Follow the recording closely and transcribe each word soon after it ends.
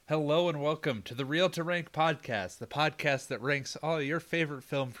Hello and welcome to the Real to Rank podcast, the podcast that ranks all your favorite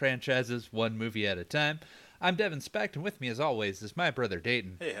film franchises one movie at a time. I'm Devin Specht, and with me as always is my brother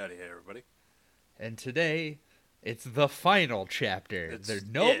Dayton. Hey, howdy, hey, everybody. And today, it's the final chapter. There's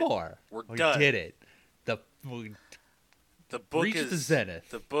no more. We done. Did it. The book reached the zenith.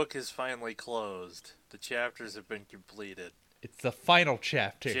 The book is finally closed. The chapters have been completed. It's the final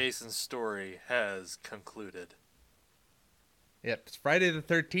chapter. Jason's story has concluded. Yep, it's Friday the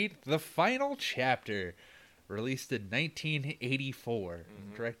 13th, the final chapter, released in 1984,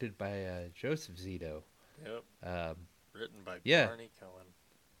 directed by Joseph Zito. Yep. Written by Barney Cohen.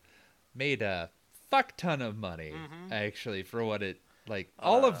 Made a fuck ton of money, actually, for what it,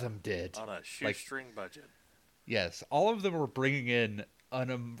 all of them did. On a shoestring budget. Yes, all of them were bringing in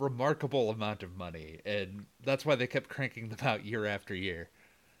a remarkable amount of money, and that's why they kept cranking them out year after year.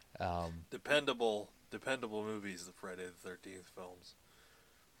 Dependable movies, the Friday the 13th films.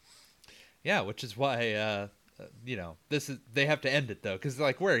 Yeah, which is why, they have to end it, though, because,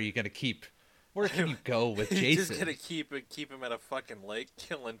 where are you going to keep... Where can you go with Jason? You're just going to keep him at a fucking lake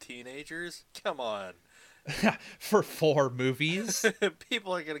killing teenagers? Come on. For 4 movies?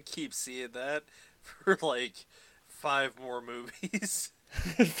 People are going to keep seeing that for, 5 more movies.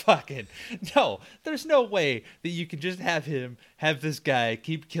 Fucking no, there's no way that you can just have this guy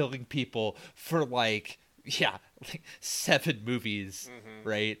keep killing people for 7 movies,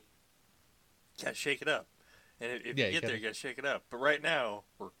 right? Gotta shake it up. And if you get there, you gotta shake it up. But right now,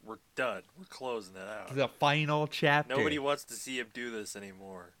 we're done. We're closing it out. The final chapter. Nobody wants to see him do this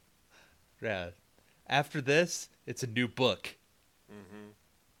anymore. Yeah. After this, it's a new book.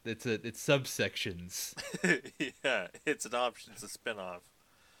 It's subsections. Yeah, it's an option. It's a spinoff.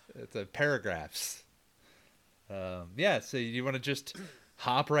 It's paragraphs. So you want to just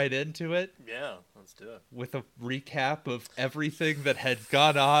hop right into it? Yeah, let's do it. With a recap of everything that had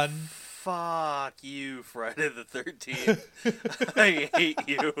gone on. Fuck you, Friday the 13th. I hate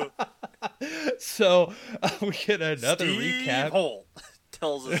you. So, we get another Steve recap. Holt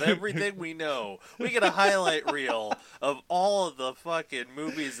tells us everything we know. We get a highlight reel of all of the fucking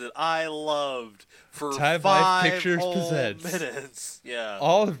movies that I loved for Time 5 Life Pictures whole presents minutes. Yeah.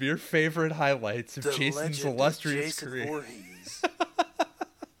 All of your favorite highlights of The Jason's legend illustrious of Jason career. Voorhees.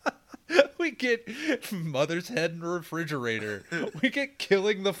 We get Mother's Head in the Refrigerator. We get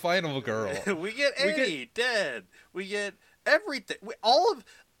Killing the Final Girl. We get Eddie dead. We get everything. All of...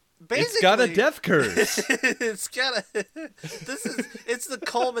 Basically, it's got a death curse. It's the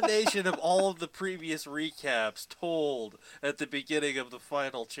culmination of all of the previous recaps told at the beginning of the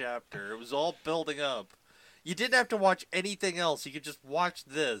final chapter. It was all building up. You didn't have to watch anything else. You could just watch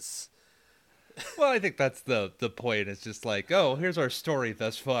this. Well, I think that's the point. It's just here's our story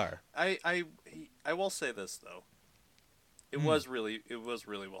thus far. I will say this though. It was really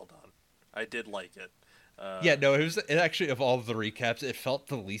well done. I did like it. It actually, of all of the recaps, it felt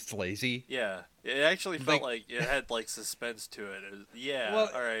the least lazy. Yeah, it actually felt like it had suspense to it. All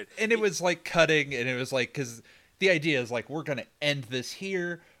right. And it was cutting, and it was because the idea is we're gonna end this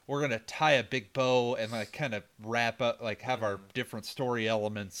here. We're gonna tie a big bow and kind of wrap up, have our different story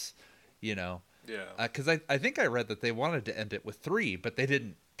elements, Yeah. Because I think I read that they wanted to end it with 3, but they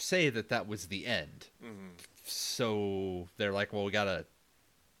didn't say that was the end. So they're well, we gotta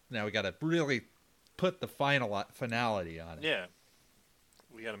really put the finality on it. Yeah.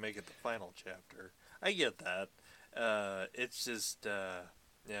 We got to make it the final chapter. I get that. It's just,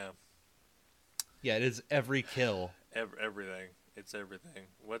 yeah. Yeah, it is every kill. Everything. It's everything.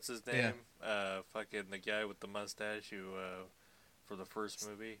 What's his name? Fucking the guy with the mustache who, for the first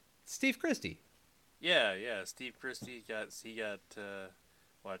movie? Steve Christie. Yeah. Steve Christie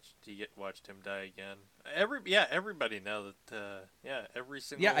watched him die again. Everybody now that every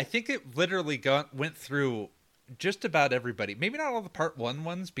single. Yeah, I think it literally went through just about everybody. Maybe not all the part 1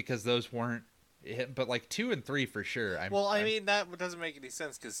 ones because those weren't hit, but 2 and 3 for sure. I mean that doesn't make any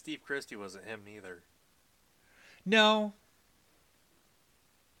sense because Steve Christie wasn't him neither. No.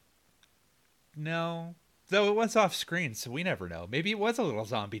 Though it was off screen, so we never know. Maybe it was a little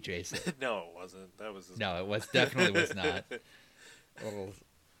zombie Jason. No, it wasn't. That was. No, it definitely was not.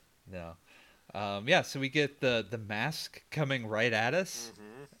 No. So we get the mask coming right at us,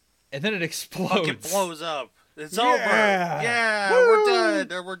 and then it explodes. Fucking blows up. It's over. Yeah, Woo! we're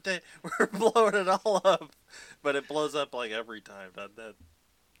done. We're blowing it all up. But it blows up every time, doesn't it?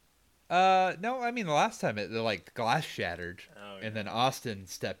 No, I mean the last time the glass shattered, and then Austin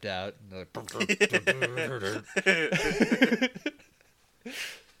stepped out. And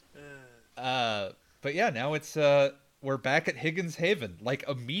but yeah, now it's we're back at Higgins Haven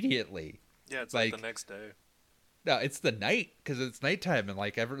immediately. Yeah, it's the next day. No, it's the night because it's nighttime and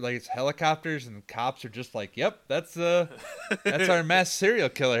like it's helicopters and cops are just like, "Yep, that's our mass serial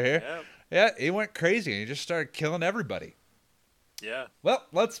killer here." Yep. Yeah, he went crazy and he just started killing everybody. Yeah. Well,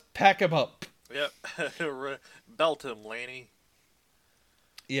 let's pack him up. Yep. Belt him, Laney.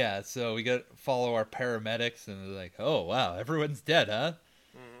 Yeah, so we got to follow our paramedics and they're like, "Oh wow, everyone's dead, huh?"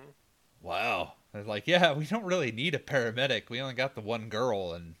 Mm-hmm. Wow. I was like, "Yeah, we don't really need a paramedic. We only got the one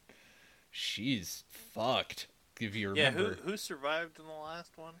girl and she's fucked." If you remember. Yeah, who survived in the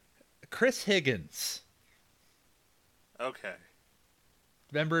last one? Chris Higgins. Okay.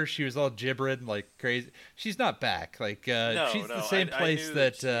 Remember, she was all gibbering like crazy. She's not back. Like she's the same I place knew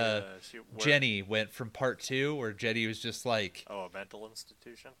that she Jenny went from part 2, where Jenny was just like, oh, a mental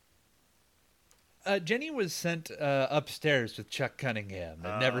institution. Jenny was sent upstairs with Chuck Cunningham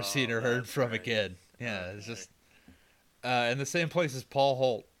and never seen or heard from right. again. Yeah, Okay. it's just in the same place as Paul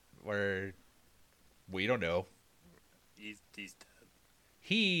Holt, where we don't know. He's dead.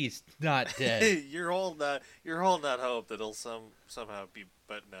 He's not dead. You're holding out hope that he'll somehow be,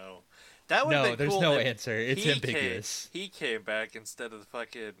 but no. That would have been there's cool no if answer. It's ambiguous. He came back instead of the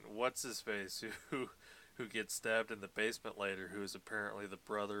fucking what's his face who gets stabbed in the basement later, who is apparently the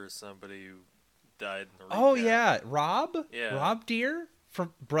brother of somebody who died in the recap. Oh yeah, Rob. Yeah. Rob Deere,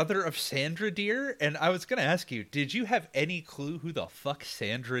 from brother of Sandra Deere. And I was gonna ask you, did you have any clue who the fuck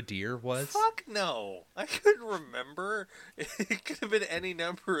Sandra Deere was? Fuck no, I couldn't remember. It could have been any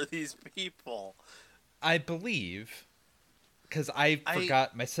number of these people. I believe, because I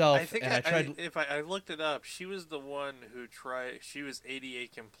forgot myself, I think and I tried. I looked it up, she was the one who tried. She was ADA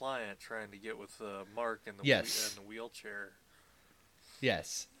compliant, trying to get with Mark in the Yes. in the wheelchair.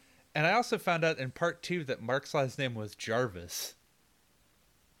 Yes, and I also found out in part 2 that Mark's last name was Jarvis.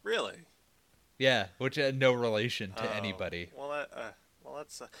 Really? Yeah, which had no relation to anybody. Well,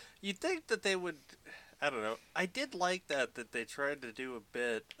 that's. You'd think that they would. I don't know. I did like that they tried to do a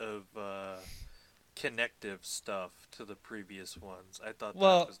bit of connective stuff to the previous ones. I thought that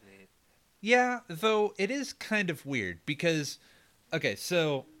was neat. Yeah, though it is kind of weird because, okay,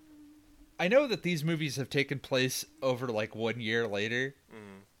 so I know that these movies have taken place over like 1 year later,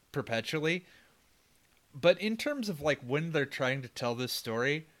 perpetually. But in terms of like when they're trying to tell this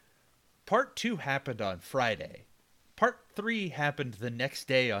story, part 2 happened on Friday. Part 3 happened the next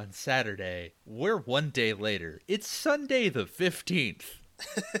day on Saturday. We're 1 day later. It's Sunday the 15th.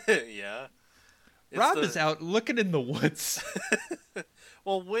 Yeah. Rob is out looking in the woods.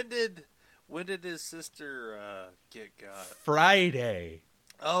 Well, when did his sister get got? Friday.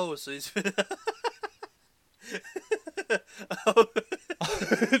 Oh, so he's oh.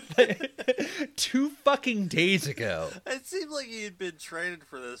 2 fucking days ago. It seemed like he had been training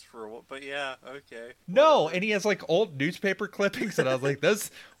for this for a while, but yeah, okay. No, and he has like old newspaper clippings, and I was like,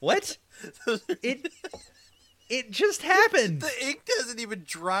 "This what? It just happened. The ink hasn't even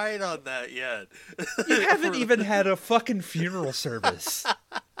dried on that yet. You haven't even had a fucking funeral service."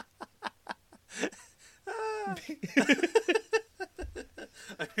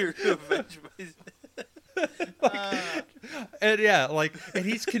 I'm here to avenge myself. And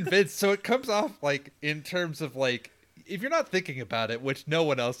he's convinced. So it comes off like, in terms of like, if you're not thinking about it, which no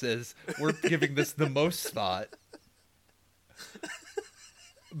one else is, we're giving this the most thought.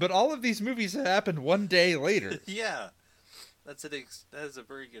 But all of these movies have happened 1 day later. Yeah, that is a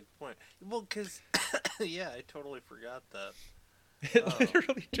very good point. Well, because yeah, I totally forgot that. It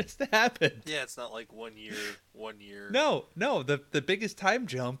literally just happened. Yeah, it's not like 1 year. No, the biggest time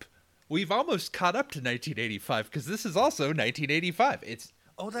jump. We've almost caught up to 1985 because this is also 1985. It's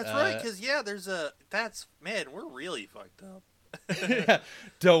that's right. Because man, we're really fucked up. Yeah,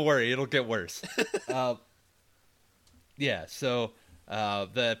 don't worry, it'll get worse. Yeah, so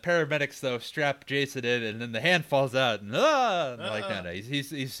the paramedics though strap Jason in, and then the hand falls out, and like no,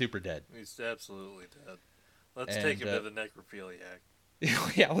 he's super dead. He's absolutely dead. Let's take him to the necrophiliac.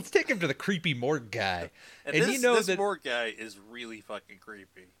 Yeah, let's take him to the creepy morgue guy. And this morgue guy is really fucking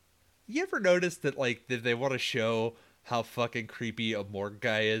creepy. You ever notice that, like, they want to show how fucking creepy a morgue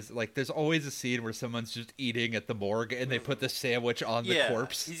guy is? Like, there's always a scene where someone's just eating at the morgue, and they put the sandwich on the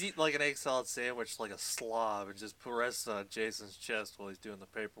corpse. He's eating like an egg salad sandwich, like a slob, and just rests on Jason's chest while he's doing the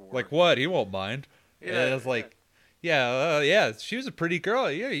paperwork. Like, what? He won't mind. Yeah, and it's like, yeah, she was a pretty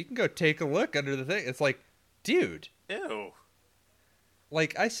girl. Yeah, you can go take a look under the thing. It's like, dude. Ew.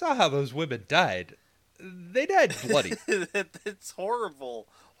 Like, I saw how those women died. They died bloody. It's horrible.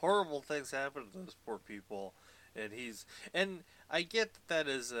 Horrible things happen to those poor people. And I get that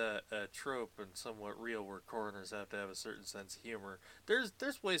is a trope and somewhat real, where coroners have to have a certain sense of humor. There's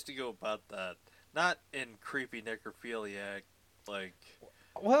ways to go about that. Not in creepy necrophiliac, like...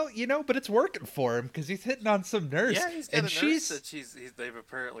 Well, but it's working for him because he's hitting on some nurse. Yeah, he's got and a nurse that they've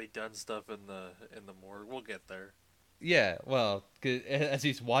apparently done stuff in the morgue. We'll get there. Yeah, well, as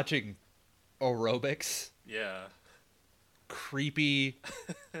he's watching aerobics. Yeah. Creepy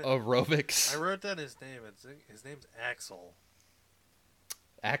aerobics. I wrote down his name. His name's Axel.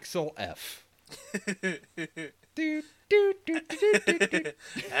 Axel F.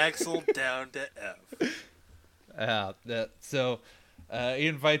 Axel down to F. So he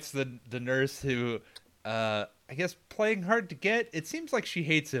invites the nurse who, I guess, playing hard to get. It seems like she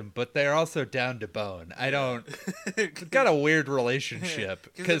hates him, but they're also down to bone. I don't. Got a weird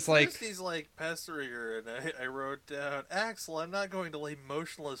relationship because like he's like pestering her, and I wrote down, Axel, I'm not going to lay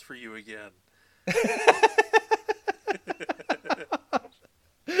motionless for you again.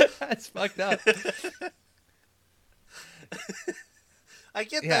 That's fucked up. I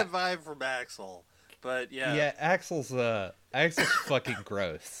get that vibe from Axel, but yeah. Yeah, Axel's fucking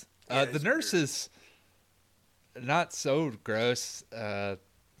gross. The nurse is not so gross.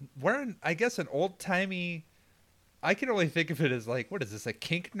 Wearing, I guess, an old-timey... I can only think of it as like, what is this, a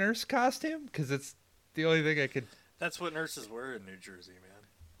kink nurse costume? Because it's the only thing I could... That's what nurses wear in New Jersey, man.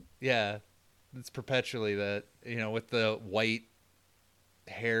 Yeah, it's perpetually that, with the white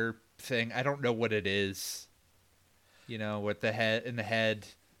hair thing. I don't know what it is. With the head, in the head,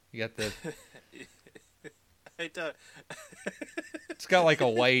 you got the... I don't... It's got like a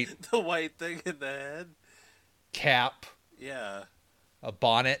white... The white thing in the head? Cap. Yeah. A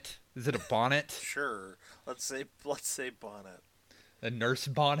bonnet. Is it a bonnet? Sure. Let's say bonnet. A nurse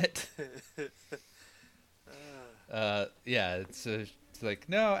bonnet. Yeah, it's like,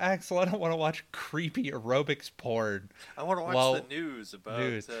 no, Axel, I don't want to watch creepy aerobics porn. I want to watch the news about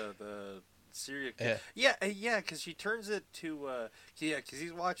the serial killer. Yeah, because she turns it to, because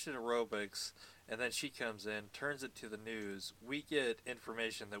he's watching aerobics, and then she comes in, turns it to the news. We get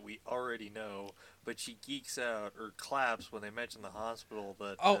information that we already know, but she geeks out or claps when they mention the hospital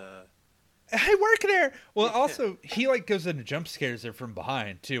that... I work there. Well, also, he like goes in and jump scares her from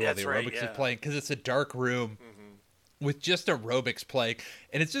behind, too, while the aerobics is playing, because it's a dark room. With just aerobics playing,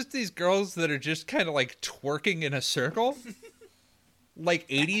 and it's just these girls that are just kind of like twerking in a circle, like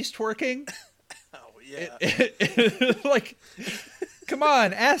 80s twerking. Oh yeah. Like, come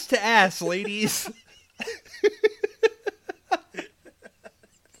on, ass to ass, ladies.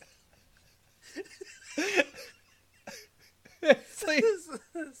 It's like, This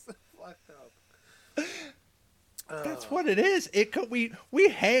is fucked up. That's what it is. We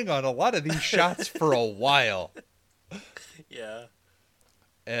hang on a lot of these shots for a while. Yeah.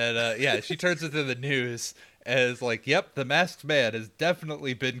 And she turns it to the news and is like, yep, the masked man has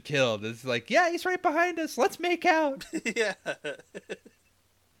definitely been killed. It's like, yeah, he's right behind us. Let's make out. Yeah.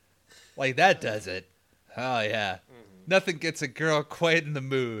 Like, that does it. Oh, yeah. Mm-hmm. Nothing gets a girl quite in the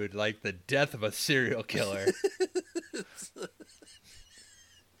mood like the death of a serial killer.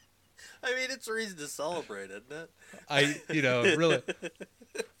 I mean, it's a reason to celebrate, isn't it? Really.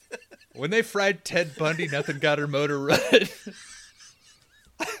 When they fried Ted Bundy, nothing got her motor running.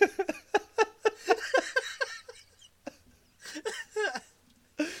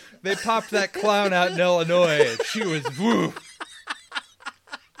 They popped that clown out in Illinois, and she was woo.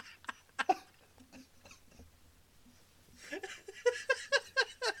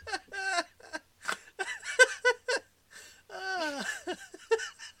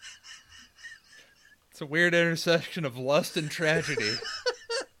 It's a weird intersection of lust and tragedy.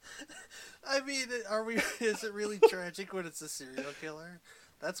 I mean, is it really tragic when it's a serial killer?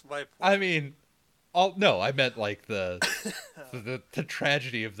 That's my point. I mean, no, I meant like the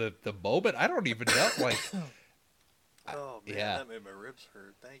tragedy of the moment. I don't even know. Like, oh man, that made my ribs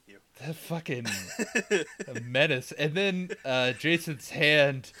hurt. Thank you. The fucking menace. And then Jason's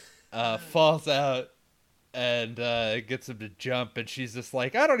hand falls out and gets him to jump, and she's just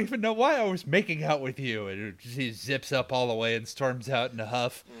like, I don't even know why I was making out with you. And he zips up all the way and storms out in a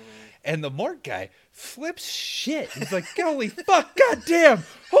huff. And the morgue guy flips shit. He's like, holy fuck, goddamn,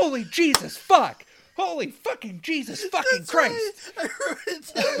 holy Jesus fuck, holy fucking Jesus fucking Christ. Right. I wrote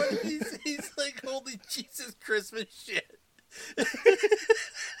it down when he's like, holy Jesus Christmas shit.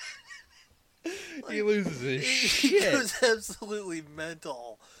 He loses his shit. He goes absolutely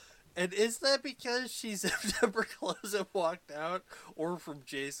mental. And is that because she zipped up her clothes and walked out, or from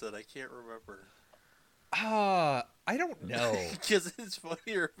Jason? I can't remember. I don't know. Because it's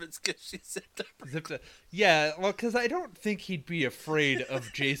funnier if it's because she zipped up her Yeah, well, because I don't think he'd be afraid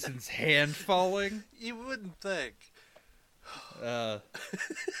of Jason's hand falling. You wouldn't think. Yeah.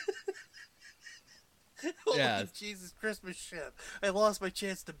 Holy Jesus Christmas shit. I lost my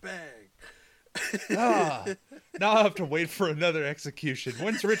chance to bang. Ah, now I have to wait for another execution.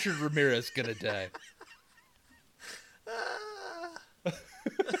 When's Richard Ramirez gonna die?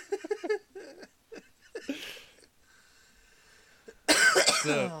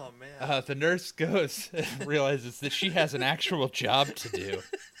 So, Oh man. the nurse goes and realizes that she has an actual job to do.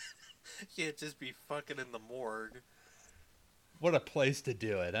 Can't just be fucking in the morgue. What a place to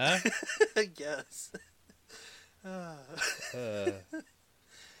do it, huh? I guess.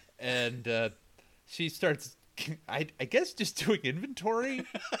 And she starts, I guess, just doing inventory.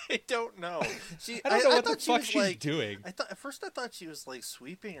 I don't know. I don't know what the thought she fuck was, she's like, doing. At first I thought she was like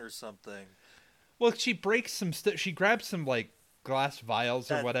sweeping or something. Well, she breaks some stuff. She grabs some like glass vials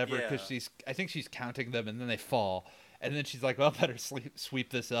or whatever because yeah. I think she's counting them, and then they fall, and then she's like, "Well, better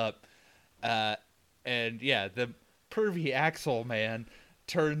sweep this up." And yeah, the pervy Axel man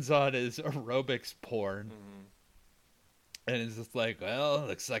turns on his aerobics porn. Mm-hmm. And it's just like, well,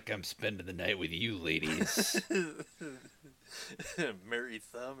 looks like I'm spending the night with you ladies. Mary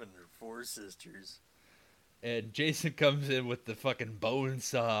Thumb and her 4 sisters. And Jason comes in with the fucking bone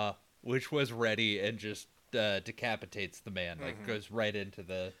saw, which was ready, and just decapitates the man. Like, goes right into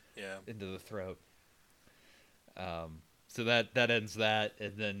the throat. So that ends that,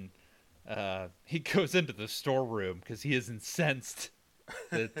 and then he goes into the storeroom because he is incensed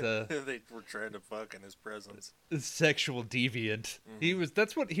that they were trying to fuck in his presence. Sexual deviant.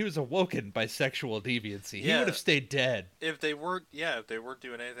 Mm-hmm. He was awoken by sexual deviancy. Yeah. He would have stayed dead. If they weren't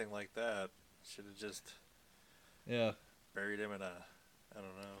doing anything like that, should have just buried him in I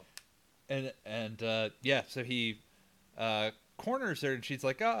don't know. And so he corners her, and she's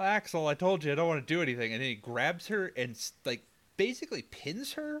like, "Oh, Axel, I told you I don't want to do anything." And then he grabs her and like basically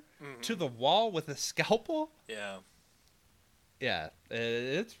pins her to the wall with a scalpel. Yeah. Yeah,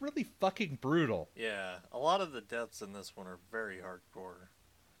 it's really fucking brutal. Yeah, a lot of the deaths in this one are very hardcore.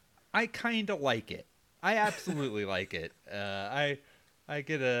 I kind of like it. I absolutely like it. I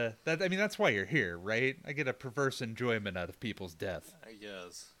get I mean, that's why you're here, right? I get a perverse enjoyment out of people's death. I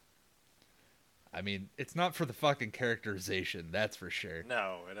guess. I mean, it's not for the fucking characterization, that's for sure.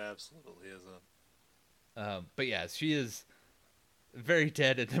 No, it absolutely isn't. But yeah, she is very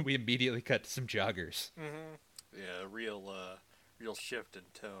dead, and then we immediately cut to some joggers. Mm-hmm. Yeah, real shift in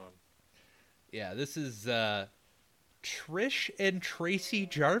tone. Yeah, this is Trish and Tracy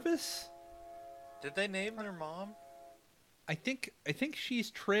Jarvis. Did they name their mom? I think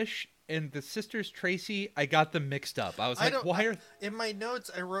she's Trish, and the sister's Tracy. I got them mixed up. I was like, why are... In my notes,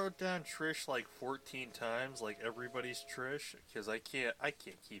 I wrote down Trish like 14 times, like everybody's Trish, because I can't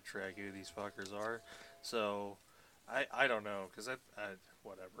keep track of who these fuckers are. So, I don't know, because I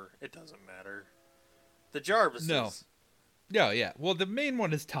whatever. It doesn't matter. The Jarvises. No, yeah. Well, the main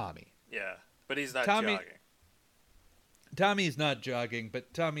one is Tommy. Yeah, but he's not jogging. Tommy's not jogging,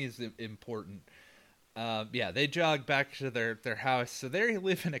 but Tommy is important. Yeah, they jog back to their house. So they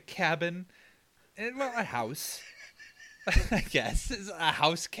live in a cabin. Well, a house. I guess. It's a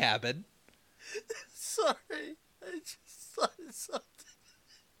house cabin. Sorry. I just thought of something.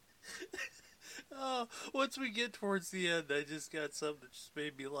 Oh, once we get towards the end, I just got something that just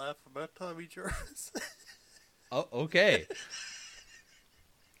made me laugh about Tommy Jarvis. Oh, okay.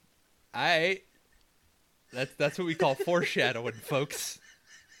 That's what we call foreshadowing, folks.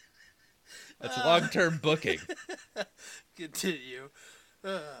 That's long-term booking. Continue.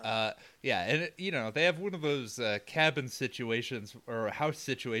 Yeah, and they have one of those cabin situations or house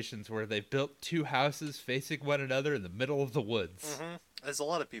situations where they built 2 houses facing one another in the middle of the woods. Mm-hmm. As a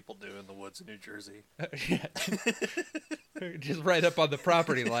lot of people do in the woods of New Jersey. Yeah. Just right up on the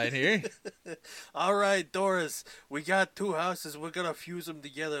property line here. All right, Doris, we got 2 houses. We're gonna fuse them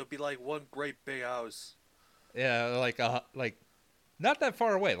together. It'll be like one great big house. Yeah, like not that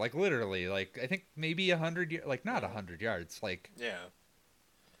far away. Like literally, like I think maybe 100, like not 100 yards. Like yeah,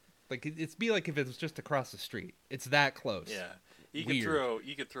 like it's be like if it was just across the street. It's that close. Yeah, you could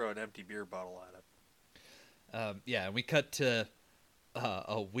throw an empty beer bottle at it. Yeah, and we cut to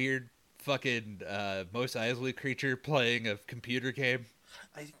a weird fucking Mos Eisley creature playing a computer game.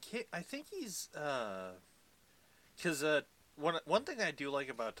 I think he's because one thing I do like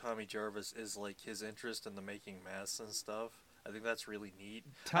about Tommy Jarvis is like his interest in the making masks and stuff. I think that's really neat.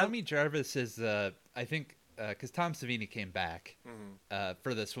 Tommy Jarvis is I think because Tom Savini came back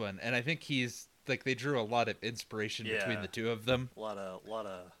for this one, and I think he's like they drew a lot of inspiration between the two of them. A lot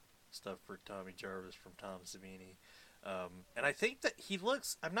of stuff for Tommy Jarvis from Tom Savini. And I think that he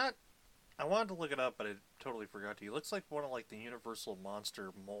looks. I wanted to look it up, but I totally forgot to. He looks like one of like the Universal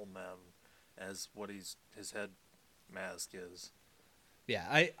Monster Mole Men, as what his head mask is. Yeah,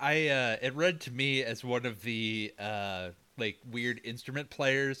 I it read to me as one of the like weird instrument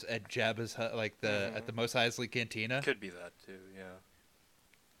players at Jabba's at the Mos Eisley Cantina. Could be that too, yeah.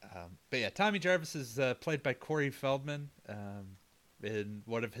 But yeah, Tommy Jarvis is played by Corey Feldman in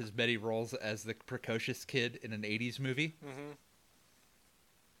one of his many roles as the precocious kid in an 80s movie. Mm-hmm.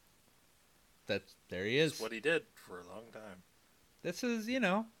 There he is. That's what he did for a long time. This is,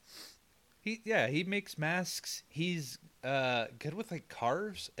 he makes masks. He's good with like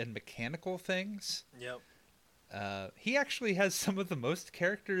cars and mechanical things. Yep. He actually has some of the most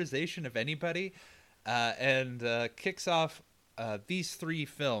characterization of anybody, and kicks off these three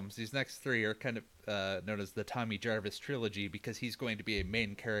films. These next three are kind of known as the Tommy Jarvis trilogy because he's going to be a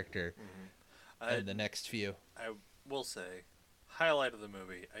main character in the next few. I will say, highlight of the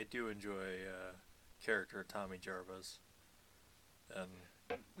movie, I do enjoy character Tommy Jarvis. And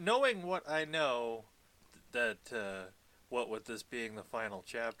knowing what I know, that what with this being the final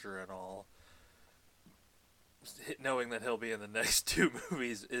chapter and all, knowing that he'll be in the next two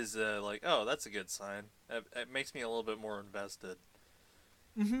movies is like, oh, that's a good sign. It makes me a little bit more invested.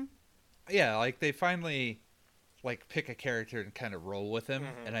 Mm-hmm. Yeah, like they finally like pick a character and kind of roll with him,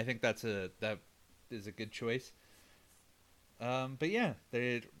 and I think that is a good choice. But yeah,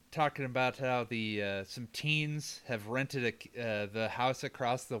 they're talking about how the some teens have rented the house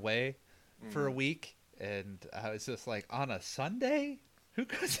across the way for a week, and it's just like on a Sunday. Who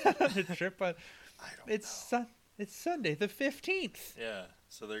goes out on a trip on? I don't know. It's Sunday the 15th. Yeah,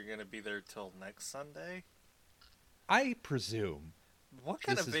 so they're gonna be there till next Sunday. I presume. What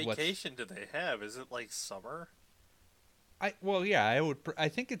kind of vacation do they have? Is it like summer? I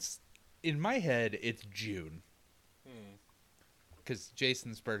think it's in my head. It's June. Because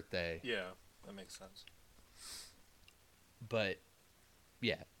Jason's birthday. Yeah, that makes sense. But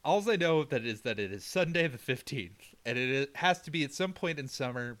yeah, all I know that it is Sunday the 15th, and it has to be at some point in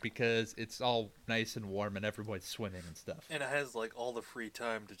summer because it's all nice and warm and everyone's swimming and stuff. And it has like all the free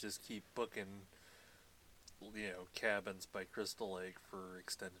time to just keep booking, cabins by Crystal Lake for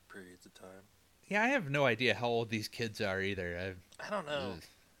extended periods of time. Yeah, I have no idea how old these kids are either. I don't know.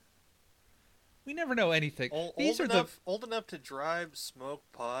 We never know anything. Old enough to drive, smoke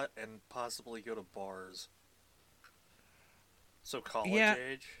pot, and possibly go to bars. So college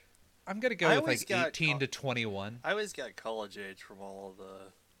age? I'm going to go with like 18 to 21. I always got college age from all of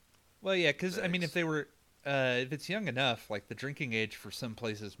the... Well, yeah, because, I mean, if they were... if it's young enough, like the drinking age for some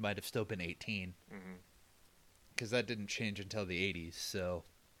places might have still been 18. Because that didn't change until the 80s, so...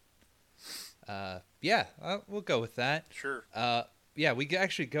 we'll go with that. Sure. Yeah, we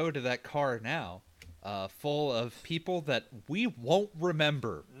actually go to that car now, full of people that we won't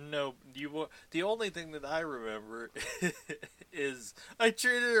remember. No, the only thing that I remember is I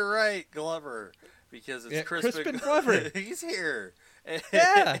treated it right, Glover, because it's Crispin Glover. He's here.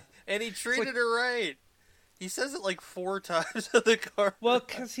 Yeah, and he treated her right. He says it like 4 times in the car. Well,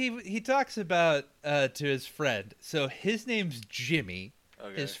 because he talks about to his friend. So his name's Jimmy.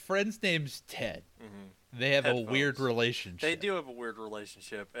 Okay. His friend's name's Ted. They have a weird relationship. They do have a weird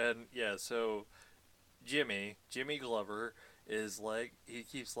relationship. And, yeah, so Jimmy Glover is like, he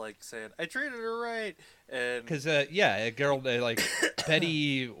keeps like saying, I treated her right. And because, a girl, like,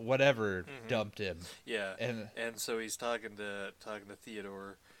 Betty whatever dumped him. Yeah. And so he's talking to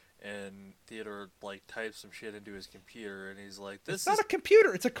Theodore. And Theodore, like, types some shit into his computer. And he's like, It's not a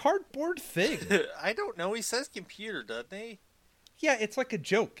computer. It's a cardboard thing. I don't know. He says computer, doesn't he? Yeah, it's like a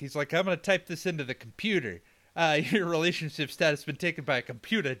joke. He's like, I'm going to type this into the computer. Your relationship status has been taken by a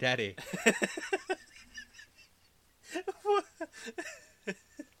computer, Daddy.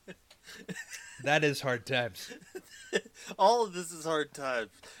 That is hard times. All of this is hard times.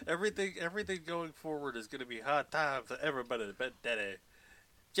 Everything going forward is going to be hard times for everybody, but Daddy.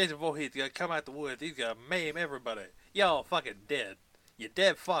 Jason Voorhees going to come out the woods. He's going to maim everybody. Y'all fucking dead. You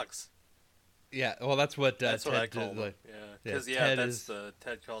dead fucks. Yeah, well, that's what that's Ted what I call him. like. Yeah, because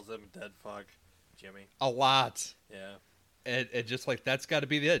Ted calls him dead fuck, Jimmy. A lot. Yeah, and just like that's got to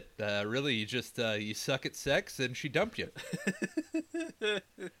be it. Really, you just you suck at sex and she dumped you.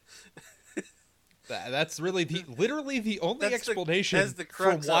 That's really literally the only explanation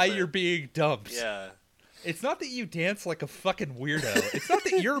for why you're being dumped. Yeah. It's not that you dance like a fucking weirdo. It's not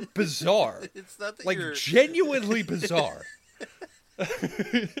that you're bizarre. It's not that you're genuinely bizarre.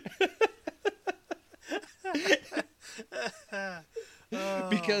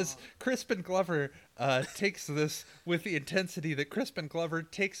 Because Crispin Glover takes this with the intensity that Crispin Glover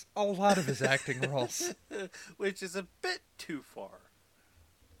takes a lot of his acting roles. Which is a bit too far.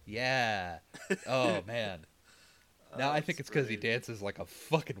 Yeah. Oh, man. Now I think it's because he dances like a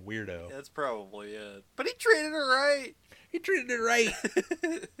fucking weirdo. That's probably it. But he treated her right. He treated her right.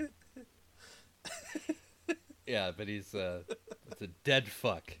 Yeah, but he's it's a dead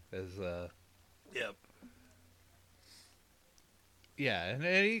fuck. Yep. Yeah,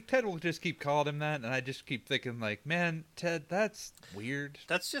 and Ted will just keep calling him that, and I just keep thinking, like, man, Ted, that's weird.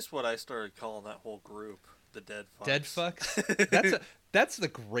 That's just what I started calling that whole group, the Dead Fucks. Dead Fucks? That's the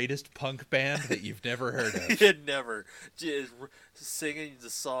greatest punk band that you've never heard of. Never. Just singing the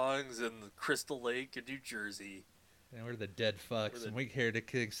songs in the Crystal Lake in New Jersey. And we're the Dead Fucks, and we're here to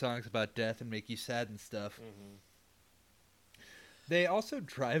sing songs about death and make you sad and stuff. Mm-hmm. They also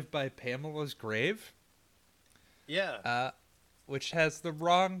drive by Pamela's grave. Yeah. Which has the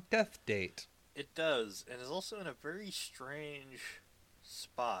wrong death date. It does, and is also in a very strange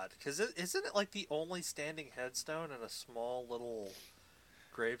spot. Because isn't it like the only standing headstone in a small little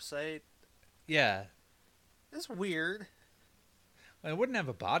gravesite? Yeah. It's weird. Well, it wouldn't have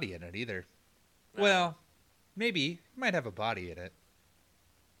a body in it either. No. Well, maybe. It might have a body in it.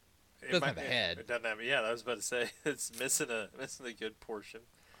 It doesn't have a head. It doesn't have. Yeah, I was about to say it's missing a good portion.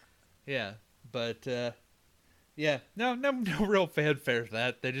 Yeah, but yeah, no real fanfare for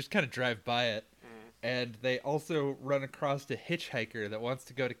that. They just kind of drive by it, and they also run across a hitchhiker that wants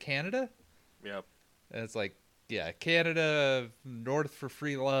to go to Canada. Yep. And it's like, yeah, Canada north for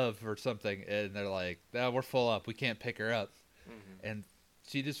free love or something, and they're like, no, we're full up. We can't pick her up, and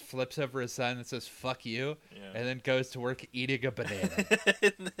she just flips over a sign that says "fuck you," and then goes to work eating a banana.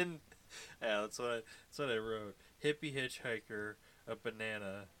 And then, yeah, that's what I wrote. Hippie hitchhiker, a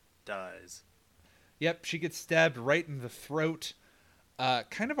banana, dies. Yep, she gets stabbed right in the throat.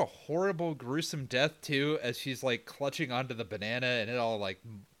 Kind of a horrible, gruesome death too, as she's like clutching onto the banana, and it all like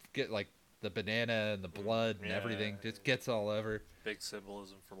get like the banana and the blood and everything just gets all over. Big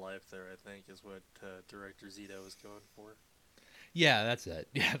symbolism for life there, I think, is what director Zito was going for. Yeah, that's it.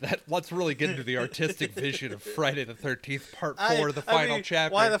 Yeah, let's really get into the artistic vision of Friday the 13th, Part 4, the final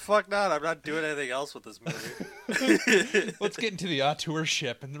chapter. Why the fuck not? I'm not doing anything else with this movie. Let's get into the auteur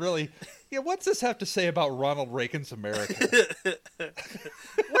ship and really, what's this have to say about Ronald Reagan's America?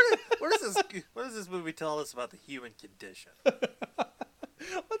 What does this movie tell us about the human condition?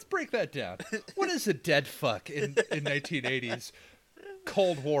 Let's break that down. What is a dead fuck in 1980s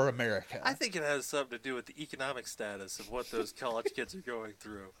Cold War America? I think it has something to do with the economic status of what those college kids are going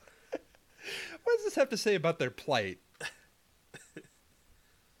through. What does this have to say about their plight?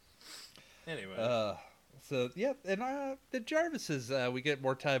 Anyway. So, yeah, and the Jarvises, we get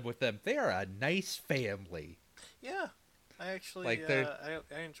more time with them. They are a nice family. Yeah. I actually, like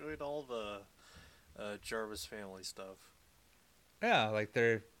I enjoyed all the Jarvis family stuff. Yeah, like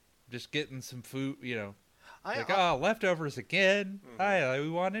they're just getting some food, leftovers again. We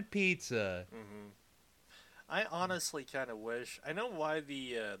wanted pizza. I honestly kind of wish. I know why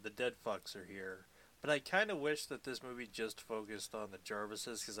the dead fucks are here, but I kind of wish that this movie just focused on the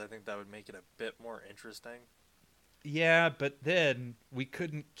Jarvises because I think that would make it a bit more interesting. Yeah, but then we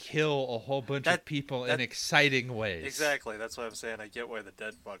couldn't kill a whole bunch of people in exciting ways. Exactly. That's what I'm saying. I get why the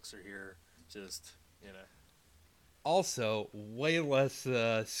dead fucks are here. Just, Also, way less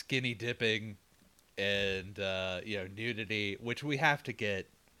skinny dipping and nudity, which we have to get.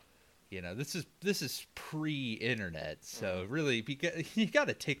 This is pre-internet, so really you got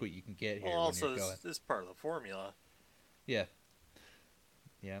to take what you can get here. Well, also this is part of the formula. Yeah.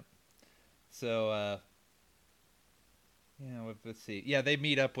 So let's see. Yeah, they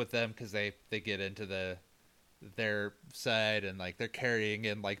meet up with them because they get into their side, and like they're carrying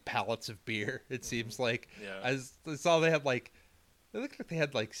in like pallets of beer. It seems like. Yeah. I saw they had like. It looked like they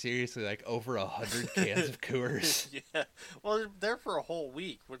had like seriously like over 100 cans of Coors. Yeah. Well, they're there for a whole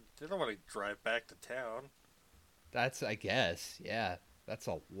week. They don't want to drive back to town. That's, I guess, yeah. That's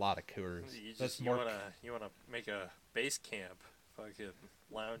a lot of Coors. You want to make a base camp, fucking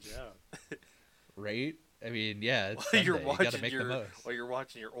lounge out. Right? I mean, yeah. It's while Sunday. You gotta make the most. While you're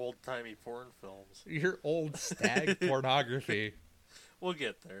watching your old timey porn films. Your old stag pornography. We'll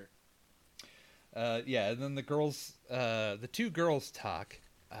get there. And then the girls, the two girls talk.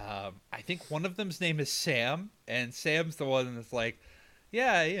 I think one of them's name is Sam, and Sam's the one that's like,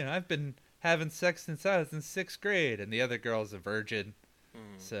 yeah, I've been having sex since I was in 6th grade, and the other girl's a virgin.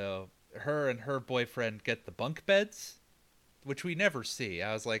 So her and her boyfriend get the bunk beds, which we never see.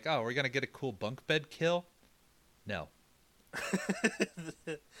 I was like, oh, we're gonna get a cool bunk bed kill? No.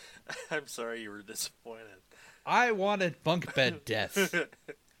 I'm sorry you were disappointed. I wanted bunk bed death.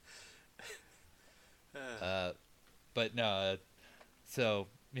 But no, so,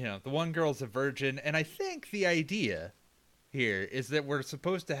 the one girl's a virgin, and I think the idea here is that we're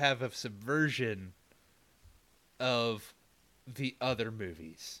supposed to have a subversion of the other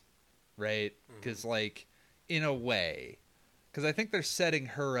movies, right? Because, in a way, because I think they're setting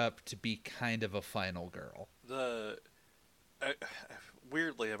her up to be kind of a final girl. the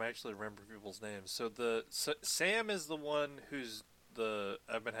weirdly, I'm actually remembering people's names. So Sam is the one who's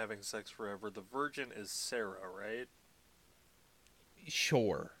I've been having sex forever. The virgin is Sarah, right?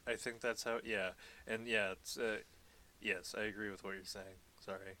 Sure. I think that's how. Yeah, and yeah, it's yes, I agree with what you're saying.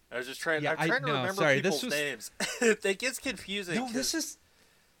 Sorry, I was just trying. Yeah, I'm trying to remember people's names. It gets confusing. No, this is.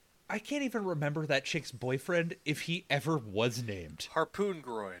 I can't even remember that chick's boyfriend if he ever was named. Harpoon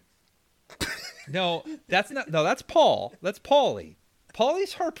Groin. No, that's not. No, that's Paul. That's Paulie.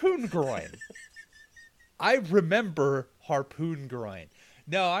 Paulie's Harpoon Groin. I remember Harpoon Groin.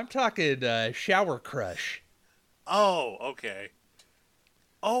 No, I'm talking Shower Crush. Oh, okay.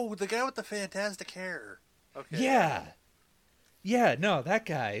 Oh, the guy with the fantastic hair. Okay. Yeah. Yeah, no, that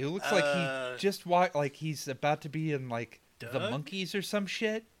guy who looks like he just walked, like he's about to be in like Doug? the Monkees or some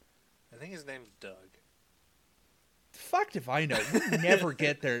shit. I think his name's Doug. Fucked if I know. We never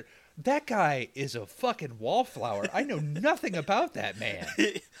get there. That guy is a fucking wallflower. I know nothing about that man.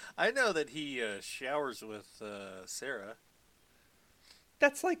 I know that he showers with Sarah.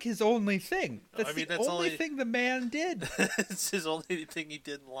 That's like his only thing. That's that's the only thing the man did. It's his only thing he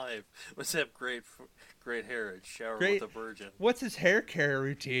did in life was have great hair and shower with a virgin. What's his hair care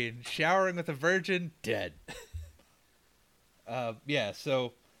routine? Showering with a virgin, dead. Yeah,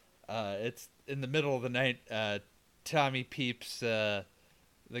 so it's in the middle of the night. Tommy peeps the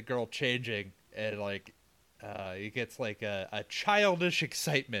girl changing, and like he gets like a childish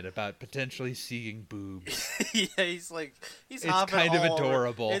excitement about potentially seeing boobs. Yeah, he's it's kind of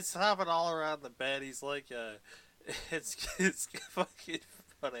adorable. It's hopping all around the bed. He's like, it's fucking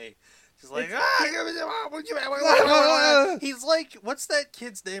funny. He's like, he's like, what's that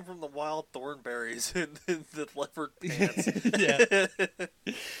kid's name from the Wild Thornberries in the leopard pants?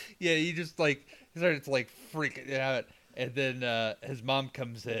 Yeah, he just like starts like freaking out, and then his mom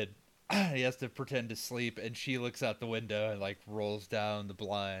comes in. He has to pretend to sleep, and she looks out the window and like rolls down the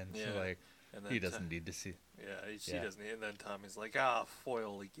blinds. Yeah. So, like, and then he doesn't need to see. Yeah, she Yeah. doesn't. And then Tommy's like,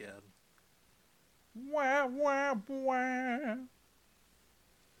 foil again. Wah, wah, wah.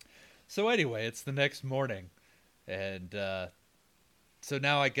 So anyway, it's the next morning, and so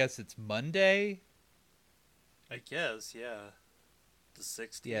now I guess it's Monday. I guess, yeah. The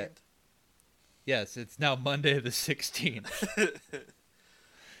 16th? Yeah. Yes, it's now Monday the 16th.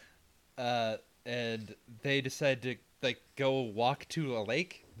 And they decide to like go walk to a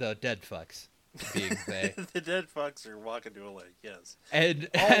lake. The dead fucks being they. The dead fucks are walking to a lake, yes. And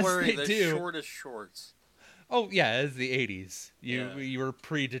all as wearing they the do, shortest shorts. Oh yeah, as the 80s, Yeah. you were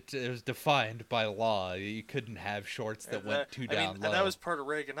it was defined by law. You couldn't have shorts that went too down low. And that was part of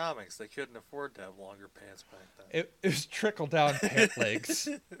Reaganomics. They couldn't afford to have longer pants back then. It was trickle down pant legs.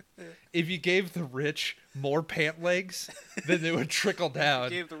 If you gave the rich more pant legs, then they would trickle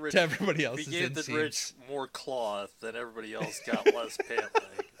down to everybody else's If you gave inseams. the rich more cloth, then everybody else got less pant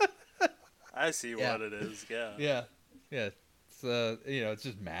leg. I see what it is. Yeah. Yeah. It's it's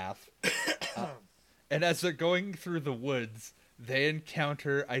just math. And as they're going through the woods, they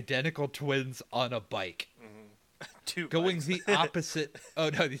encounter identical twins on a bike. Mm-hmm. Two going bikes. The opposite. Oh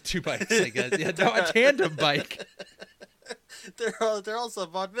no, the two bikes. I guess. Yeah, no, a tandem bike. They're also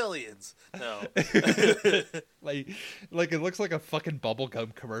vaudevillians. No. like it looks like a fucking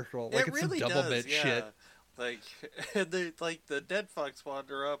bubblegum commercial. Like it it's really some double does, mint yeah. shit. The dead fucks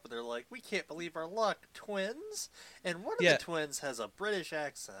wander up and they're like, we can't believe our luck, twins. And one of the twins has a British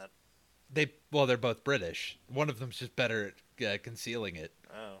accent. They're both British. One of them's just better at concealing it.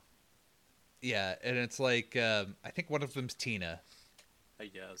 Oh. Yeah, and it's like I think one of them's Tina. I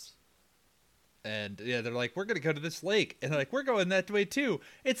guess. And yeah, they're like, we're gonna go to this lake, and they're like, we're going that way too.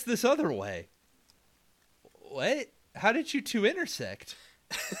 It's this other way. What? How did you two intersect?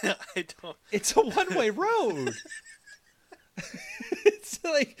 I don't. It's a one-way road. It's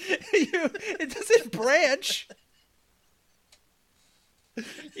like it doesn't branch.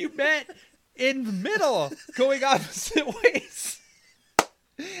 You met in the middle, going opposite ways.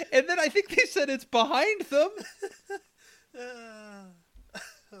 And then I think they said it's behind them.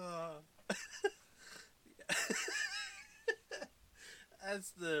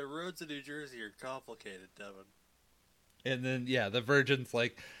 As the roads of New Jersey are complicated, Devin. And then, yeah, the virgin's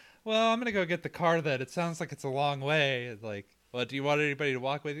like, well, I'm going to go get the car then. It sounds like it's a long way. It's like, well, do you want anybody to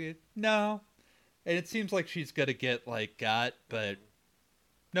walk with you? No. And it seems like she's going to get, like, got, but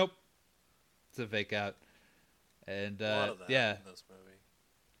nope. It's a fake out. And, a lot of that yeah. in this movie.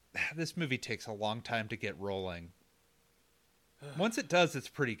 This movie takes a long time to get rolling. Once it does, it's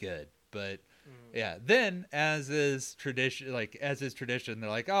pretty good. But Yeah. Then, as is tradition, they're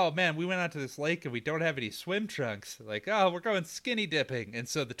like, "Oh man, we went out to this lake and we don't have any swim trunks. Like, oh, we're going skinny dipping." And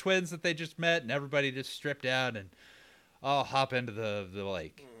so the twins that they just met and everybody just stripped down and all hop into the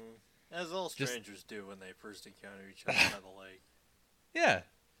lake. As all strangers do when they first encounter each other by the lake. Yeah.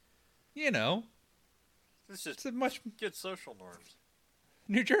 You know. It's just a much good social norms.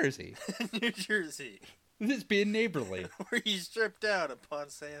 New Jersey. New Jersey. This being neighborly. Where you strip down upon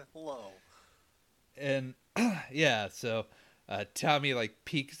saying hello. And yeah, so Tommy like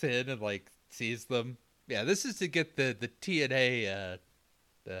peeks in and like sees them. Yeah, this is to get the TNA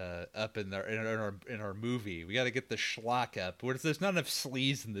up in our movie. We got to get the schlock up. There's not enough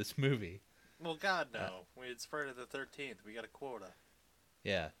sleaze in this movie. Well, God no. It's Friday the 13th. We got a quota.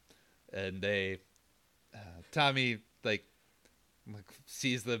 Yeah, and Tommy like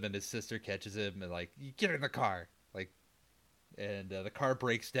sees them and his sister catches him and like, you get in the car, like, and the car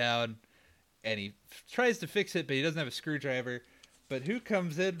breaks down and he tries to fix it, but he doesn't have a screwdriver. But who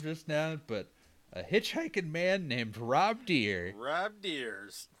comes in just now but a hitchhiking man named Rob Deere. Rob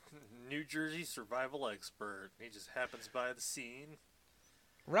Deere's New Jersey survival expert. He just happens by the scene.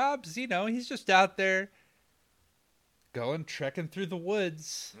 Rob's, he's just out there trekking through the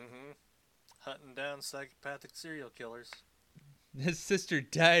woods. Hunting down psychopathic serial killers. His sister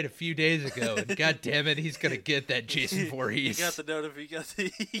died a few days ago, and God damn it, he's gonna get that Jason Voorhees. He got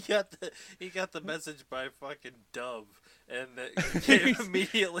the message by fucking Dove, and came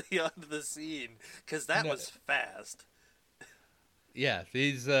immediately onto the scene because that was fast. Yeah,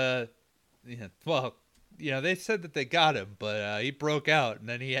 these they said that they got him, but he broke out, and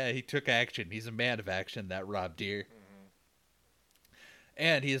then he took action. He's a man of action, that Rob Deere.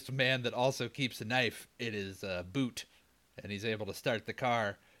 And he is a man that also keeps a knife in his boot. And he's able to start the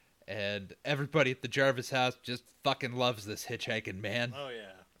car. And everybody at the Jarvis house just fucking loves this hitchhiking man. Oh,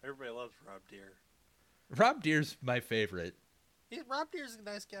 yeah. Everybody loves Rob Deere. Rob Deere's my favorite. Rob Deere's a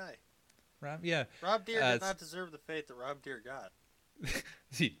nice guy. Rob Deere did not deserve the fate that Rob Deere got.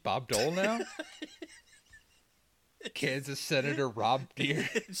 Is he Bob Dole now? Kansas Senator Rob Deere.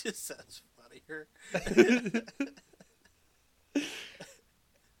 It just sounds funnier.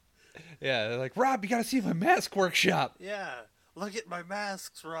 Yeah, they're like, Rob, you gotta see my mask workshop. Yeah, look at my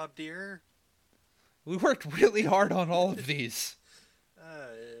masks, Rob Deere. We worked really hard on all of these.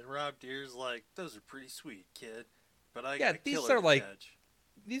 And Rob Deere's like, those are pretty sweet, kid. But I got a killer to catch.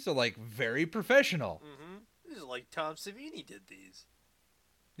 These are like very professional. These are like Tom Savini did these.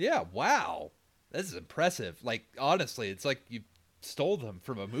 Yeah, wow. This is impressive. Like, honestly, it's like you stole them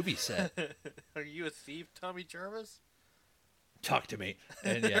from a movie set. Are you a thief, Tommy Jarvis? Talk to me.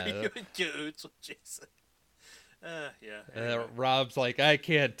 And yeah, are you in cahoots with Jason? Yeah. Anyway. Rob's like, I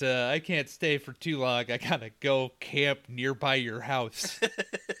can't stay for too long. I gotta go camp nearby your house.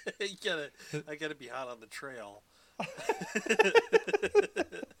 I gotta be hot on the trail.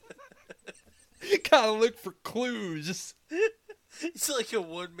 Gotta look for clues. It's like a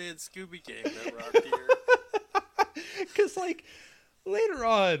one-man Scooby game, that Rob Deere. Because, like, later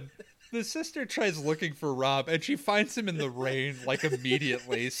on, the sister tries looking for Rob, and she finds him in the rain, like,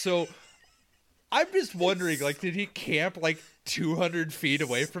 immediately. So, I'm just wondering, like, did he camp, like, 200 feet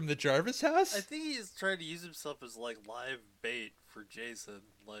away from the Jarvis house? I think he's trying to use himself as, like, live bait for Jason.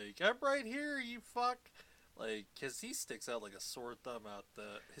 Like, I'm right here, you fuck. Like, because he sticks out like a sore thumb out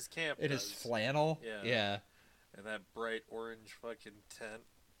his camp in his flannel? Yeah. And that bright orange fucking tent.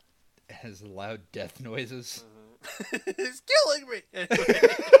 It has loud death noises. He's killing me! Anyway.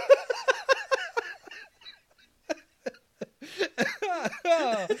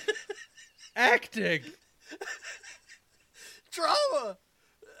 Acting! Drama!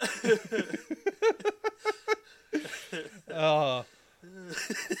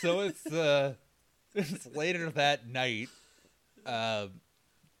 So it's later that night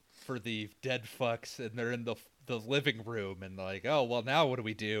for the dead fucks, and they're in the living room, and they're like, oh, well, now what do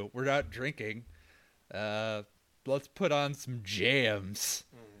we do? We're not drinking. Let's put on some jams.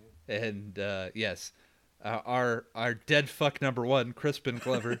 And yes, our dead fuck number one, Crispin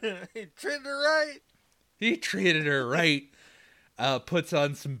Glover. He treated her right. He treated her right. Puts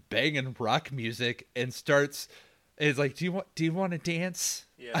on some banging rock music and starts. Is like, do you want to dance?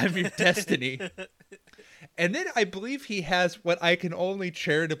 Yeah. I'm your destiny. And then I believe he has what I can only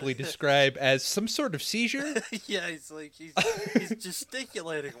charitably describe as some sort of seizure. Yeah, he's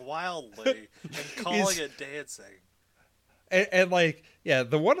gesticulating wildly and calling it dancing. And like, yeah,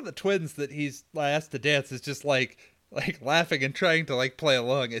 the one of the twins that he's asked to dance is just like laughing and trying to like play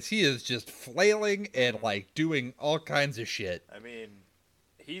along as he is just flailing and like doing all kinds of shit. I mean,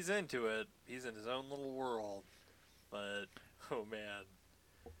 he's into it. He's in his own little world. But, oh man.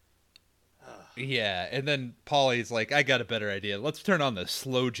 Yeah, and then Polly's like, I got a better idea. Let's turn on the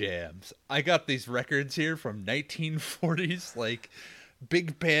slow jams. I got these records here from 1940s, like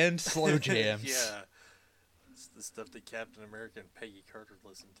big band slow jams. Yeah. It's the stuff that Captain America and Peggy Carter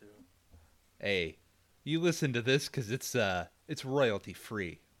listened to. Hey, you listen to this because it's royalty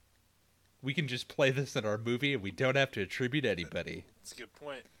free. We can just play this in our movie and we don't have to attribute anybody. That's a good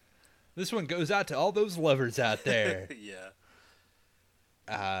point. This one goes out to all those lovers out there. Yeah.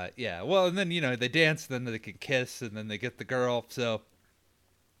 Yeah, well, and then, they dance, then they can kiss, and then they get the girl. So,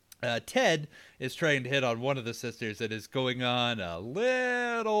 Ted is trying to hit on one of the sisters that is going on a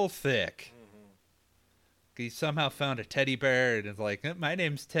little thick. Mm-hmm. He somehow found a teddy bear and is like, my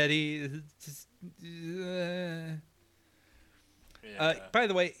name's Teddy. Yeah. By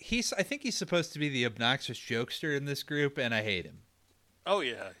the way, I think he's supposed to be the obnoxious jokester in this group, and I hate him. Oh,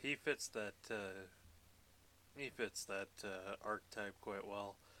 yeah, he fits that... archetype quite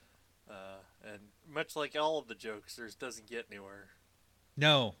well, and much like all of the jokesters, doesn't get anywhere.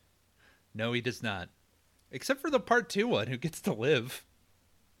 No, he does not, except for the part 2 one who gets to live.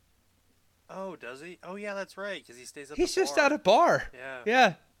 Oh, does he? Oh, yeah, that's right, because he stays at He's the just bar. at a bar.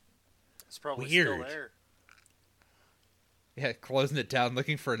 Yeah, it's probably Weird. still there. Yeah, closing it down,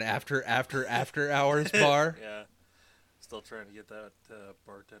 looking for an after hours bar. Yeah, still trying to get that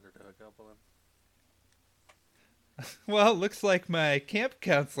bartender to hook up with him. Well, looks like my camp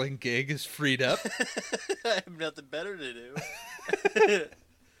counseling gig is freed up. I have nothing better to do.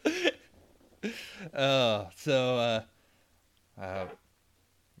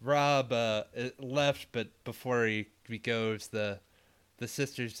 Rob left, but before he goes, the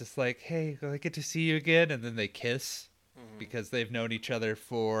sister's just like, hey, I get to see you again, and then they kiss because they've known each other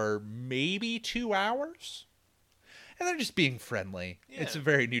for maybe 2 hours. And they're just being friendly. Yeah. It's a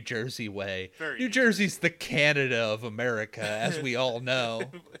very New Jersey way. Very New Jersey's the Canada of America, as we all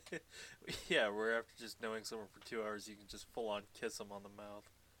know. Yeah, where after just knowing someone for 2 hours, you can just full on kiss them on the mouth.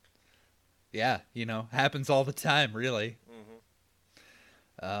 Yeah, happens all the time, really.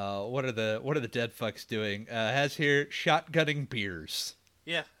 Mm-hmm. What are the dead fucks doing? Has here shotgunning beers.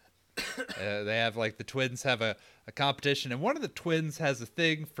 Yeah. They have the twins have a competition, and one of the twins has a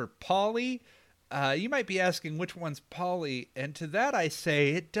thing for Polly. You might be asking which one's Polly, and to that I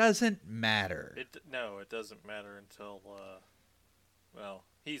say it doesn't matter. No, it doesn't matter until,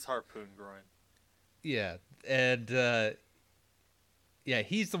 he's harpoon groin. Yeah, and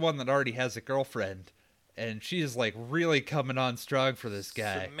he's the one that already has a girlfriend, and she is really coming on strong for this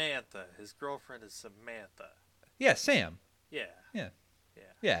guy. Samantha, his girlfriend is Samantha. Yeah, Sam. Yeah.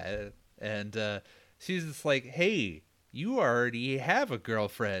 Yeah, and she's just like, hey, you already have a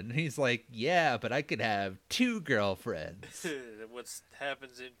girlfriend. And he's like, yeah, but I could have 2 girlfriends. What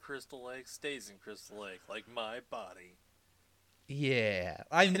happens in Crystal Lake stays in Crystal Lake, like my body. Yeah,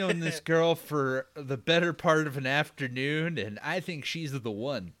 I've known this girl for the better part of an afternoon, and I think she's the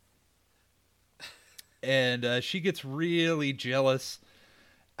one. And she gets really jealous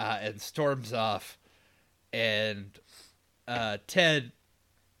and storms off. And Ted,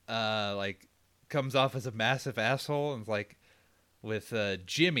 comes off as a massive asshole and with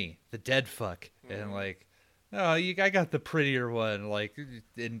Jimmy, the dead fuck, and oh, I got the prettier one,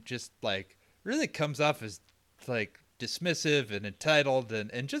 and just really comes off as dismissive and entitled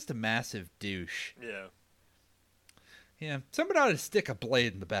and just a massive douche. Yeah, somebody ought to stick a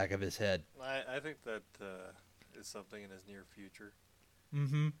blade in the back of his head. I think that is something in his near future.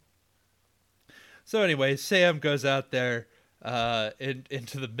 Mm-hmm. So anyway, Sam goes out there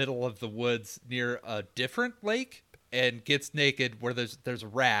into the middle of the woods near a different lake and gets naked where there's a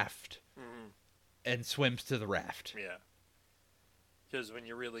raft and swims to the raft. Yeah. Because when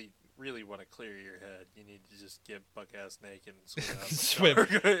you really want to clear your head, you need to just get buck-ass naked and swim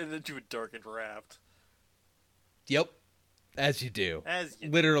into a darkened raft. Yep. As you do.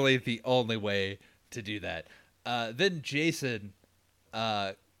 Literally the only way to do that. Then Jason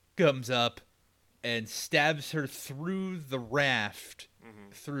comes up and stabs her through the raft,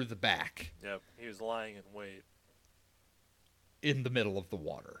 through the back. Yep, he was lying in wait. In the middle of the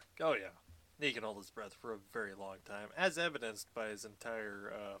water. Oh, yeah. He can hold his breath for a very long time, as evidenced by his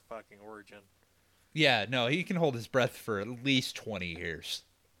entire fucking origin. Yeah, no, he can hold his breath for at least 20 years.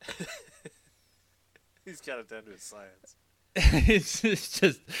 He's got it down to his science.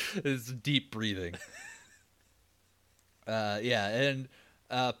 It's deep breathing. And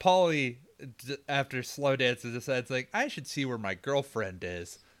Polly, after slow dances, decides I should see where my girlfriend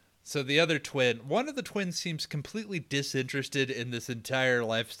is. So the other twin, one of the twins seems completely disinterested in this entire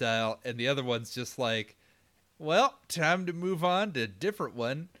lifestyle, and the other one's just well, time to move on to a different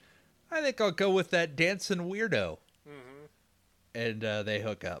one. I think I'll go with that dancing weirdo. And they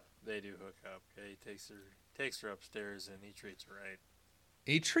hook up. They do hook up. Yeah, he takes her upstairs, and he treats her right.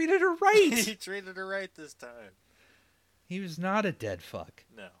 He treated her right. He treated her right this time. He was not a dead fuck.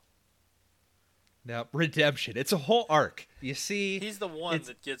 No. Now, redemption. It's a whole arc. You see, he's the one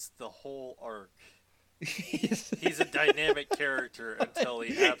that gets the whole arc. He's a dynamic character until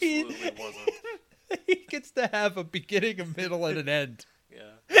he absolutely wasn't. He gets to have a beginning, a middle, and an end.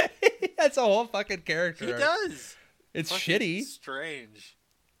 Yeah. That's a whole fucking character. He does. It's fucking shitty. Strange.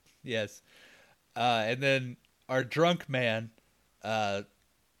 Yes. And then our drunk man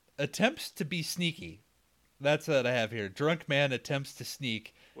attempts to be sneaky. That's what I have here. Drunk man attempts to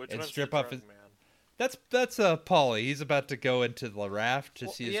sneak and strip off his... Man? That's Paulie. He's about to go into the raft to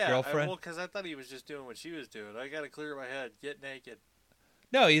see his girlfriend. Well, because I thought he was just doing what she was doing. I got to clear my head. Get naked.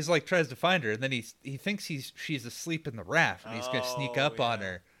 No, he's like tries to find her, and then he thinks she's asleep in the raft, and he's gonna sneak up on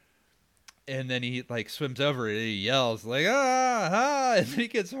her. And then he like swims over and he yells like and then he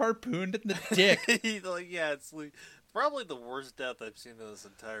gets harpooned in the dick. It's like, probably the worst death I've seen in this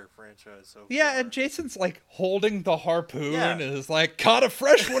entire franchise so far. Yeah, and Jason's like holding the harpoon and is like, caught a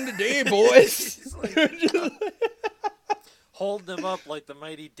fresh one today, boys. He's like, holding him up like the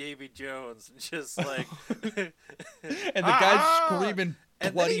mighty Davy Jones, and just like, and the guy's screaming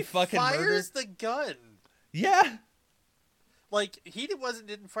bloody fucking murder. And then he fires the gun. Yeah. Like, he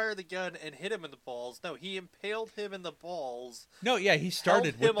didn't fire the gun and hit him in the balls. No, he impaled him in the balls. No, yeah, he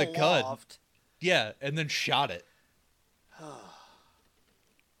started with the gun. Yeah, and then shot it.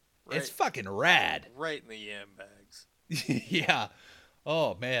 Right. It's fucking rad. Right in the yam bags. Yeah.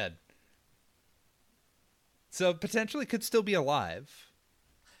 Oh, man. So, potentially could still be alive.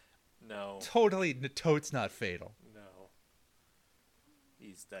 No. Totally, totes not fatal. No.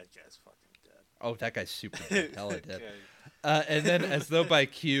 That guy's fucking dead. Oh, that guy's super dead. Hella dead. Okay. And then, as though by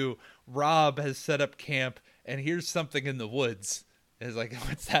cue, Rob has set up camp and hears something in the woods. And is like,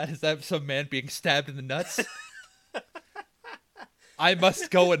 what's that? Is that some man being stabbed in the nuts? I must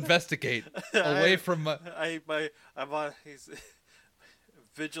go investigate away from. I'm on. He's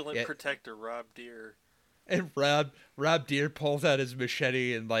vigilant protector, Rob Deere. And Rob Deere pulls out his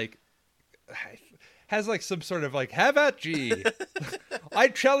machete and like has like some sort of like, have at ye. I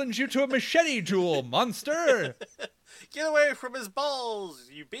challenge you to a machete duel, monster. Get away from his balls,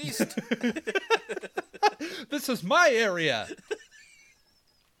 you beast. This is my area.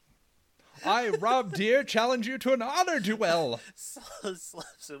 I, Rob Deere, challenge you to an honor duel.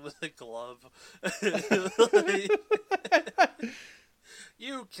 Slaps him with a glove.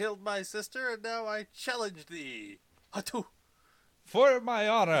 You killed my sister, and now I challenge thee. Hatu. For my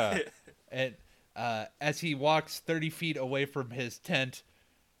honor. And as he walks 30 feet away from his tent,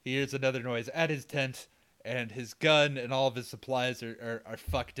 he hears another noise at his tent, and his gun and all of his supplies are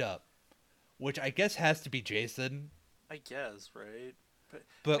fucked up. Which I guess has to be Jason. I guess, right?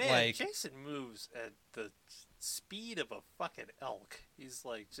 But man, like, Jason moves at the speed of a fucking elk. He's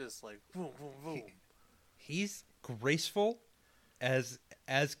like, just like, boom, boom, boom. He's graceful as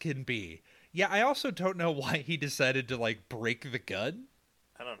can be. Yeah, I also don't know why he decided to like break the gun.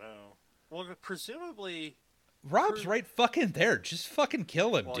 I don't know. Well, presumably, Rob's right fucking there. Just fucking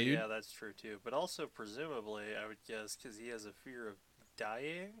kill him, well, dude. Yeah, that's true too. But also, presumably, I would guess because he has a fear of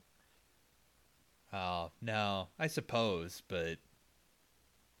dying. Oh no, I suppose, but.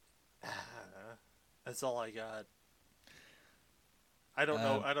 That's all I got. I don't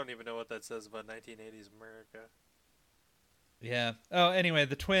know. I don't even know what that says about 1980s America. Yeah. Oh, anyway,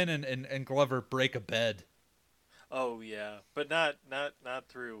 the twin and Glover break a bed. Oh yeah, but not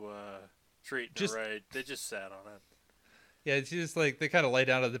through treating her right. They just sat on it. Yeah, it's just like they kind of lay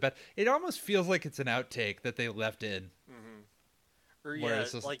down on the bed. It almost feels like it's an outtake that they left in. Mm-hmm. Or yeah,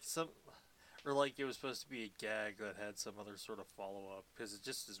 like some. Or like it was supposed to be a gag that had some other sort of follow-up, because it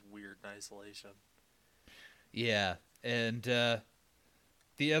just is weird in isolation. Yeah, and the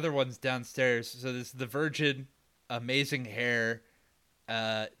other one's downstairs. So this is the Virgin, amazing hair,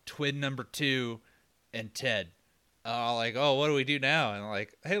 twin number 2, and Ted. Like, oh, what do we do now? And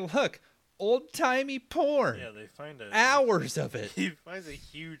like, hey, look, old-timey porn. Yeah, they find hours of it. He finds a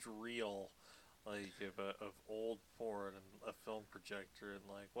huge reel, like of old porn and a film projector, and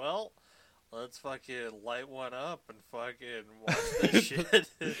like, well. Let's fucking light one up and fucking watch this shit.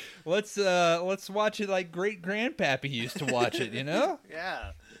 Let's watch it like great grandpappy used to watch it, you know?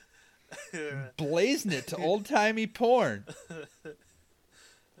 Yeah. Blazing it to old timey porn.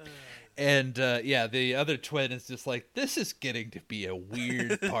 And the other twin is just like, this is getting to be a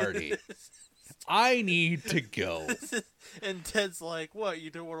weird party. I need to go. And Ted's like, what? You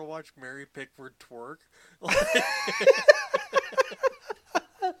don't want to watch Mary Pickford twerk?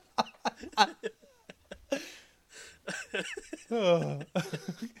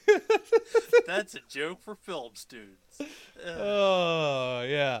 That's a joke for film students. Oh,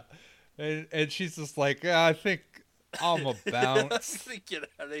 yeah. And she's just like, I think I'm a bounce. Get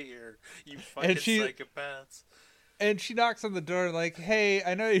out of here, you And fucking psychopaths. And she knocks on the door like, hey,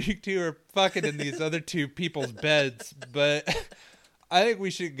 I know you two are fucking in these other two people's beds, but I think we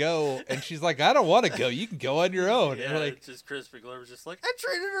should go. And she's like, I don't want to go. You can go on your own. Yeah, and like, it's just Christopher Glover's just like, I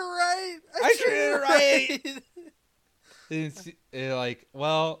treated her right. I treated her right. And like,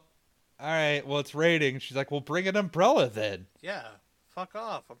 well, all right, well, it's raining. She's like, well, bring an umbrella then. Yeah, fuck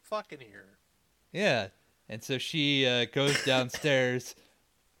off. I'm fucking here. Yeah. And so she goes downstairs.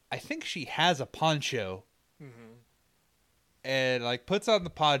 I think she has a poncho. Mm-hmm. And like puts on the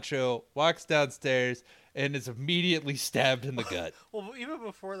poncho, walks downstairs, and is immediately stabbed in the gut. Well, even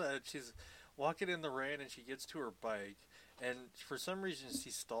before that, she's walking in the rain and she gets to her bike, and for some reason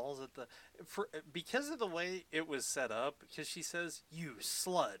she stalls at because of the way it was set up. Because she says, "You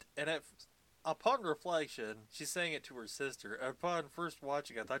slut," and upon reflection, she's saying it to her sister. Upon first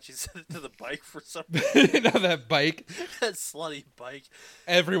watching, I thought she said it to the bike for some reason. You know that bike? That slutty bike.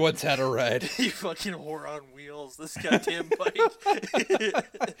 Everyone's had a ride. You fucking whore on wheels. This goddamn bike.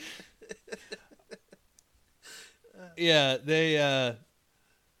 Yeah, they, yeah,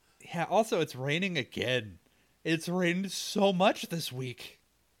 also it's raining again. It's rained so much this week.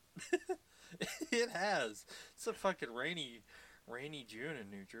 It has. It's a fucking rainy June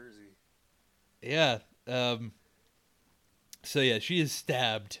in New Jersey. Yeah. So yeah, she is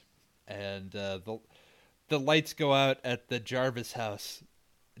stabbed, and the lights go out at the Jarvis house.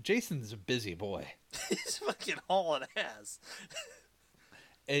 Jason's a busy boy. He's fucking hauling ass.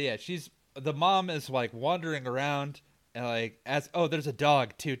 And yeah, the mom is like wandering around and like there's a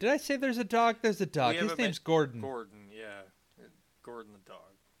dog too. Did I say there's a dog? There's a dog. His name's Gordon. Gordon, yeah. Gordon the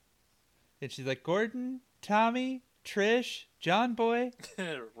dog. And she's like, Gordon, Tommy, Trish, John Boy.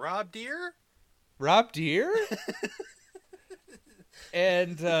 Rob Deere? Rob Deere?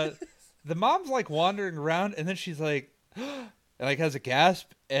 And the mom's like wandering around, and then she's like, and like has a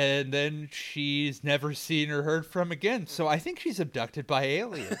gasp, and then she's never seen or heard from again. So I think she's abducted by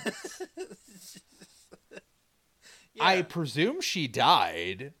aliens. Yeah. I presume she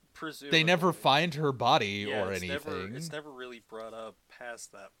died. Presumably. They never find her body or anything. It's never really brought up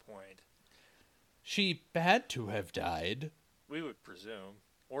past that point. She had to have died. We would presume.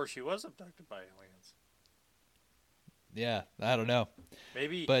 Or she was abducted by aliens. Yeah, I don't know.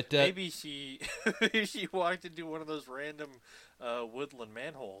 Maybe she she walked into one of those random woodland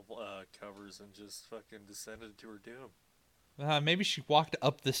manhole covers and just fucking descended to her doom. Maybe she walked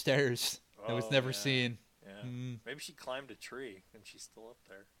up the stairs and was never seen. Yeah. Maybe she climbed a tree and she's still up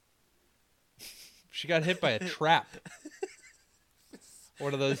there. She got hit by a trap.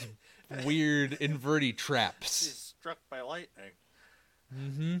 One of those weird inverty traps. She's struck by lightning.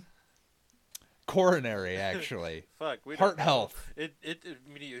 Mm-hmm. Coronary, actually. Fuck. Heart health. It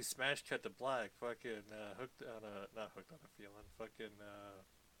immediately smash cut to black. Fucking not hooked on a feeling. Fucking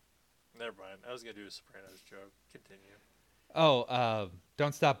never mind. I was gonna do a Sopranos joke. Continue. Oh,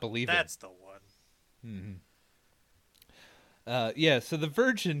 Don't Stop Believing. That's the one. Mm-hmm. Yeah, so the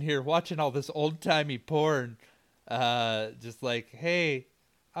Virgin here watching all this old-timey porn, just like, hey,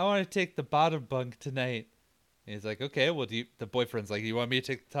 I want to take the bottom bunk tonight. And he's like, okay, well, the boyfriend's like, you want me to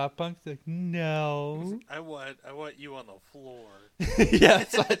take the top bunk? He's like, no. I want you on the floor. Yeah,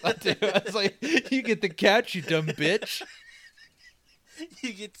 that's what I thought too. I was like, you get the couch, you dumb bitch.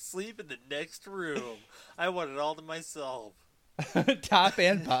 You get to sleep in the next room. I want it all to myself. Top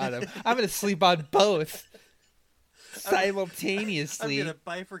and bottom. I'm going to sleep on both simultaneously. I'm going to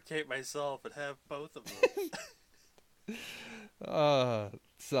bifurcate myself and have both of them.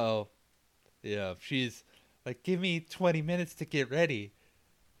 So, yeah, she's like, give me 20 minutes to get ready.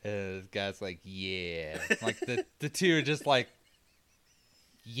 And the guy's like, yeah. Like, the two are just like,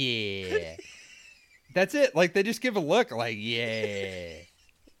 yeah. That's it. Like, they just give a look like, yeah.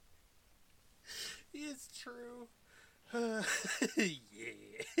 It's true. Yeah.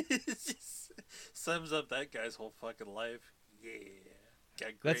 It just sums up that guy's whole fucking life. Yeah.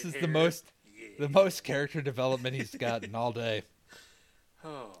 Got great That's just hair. the most character development he's gotten all day.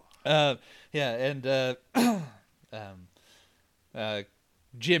 Oh. Yeah, and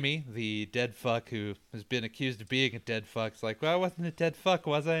Jimmy, the dead fuck who has been accused of being a dead fuck, is like, well, I wasn't a dead fuck,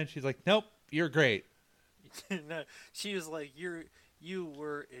 was I? And she's like, nope, you're great. No, she was like, you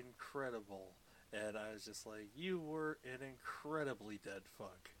were incredible. And I was just like, you were an incredibly dead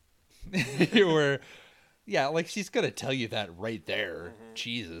fuck. You were, yeah, like she's going to tell you that right there. Mm-hmm.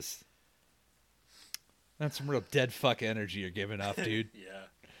 Jesus. That's some real dead fuck energy you're giving off, dude. Yeah.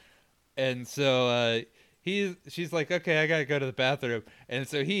 And so she's like, okay, I gotta go to the bathroom, and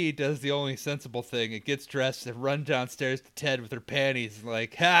so he does the only sensible thing. It gets dressed and run downstairs to Ted with her panties, and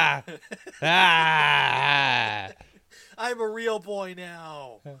like, ha, ah, I'm a real boy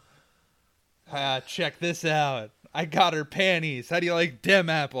now. Check this out. I got her panties. How do you like them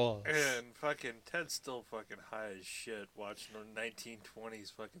apples? And fucking Ted's still fucking high as shit watching the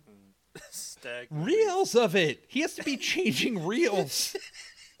 1920s fucking stag movies. Reels of it. He has to be changing reels.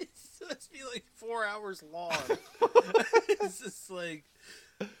 It's supposed to be like 4 hours long. It's just like,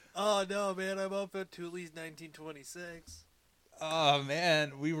 oh no, man, I'm up to at least 1926. Oh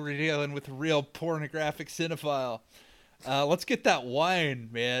man, we were dealing with a real pornographic cinephile. Let's get that wine,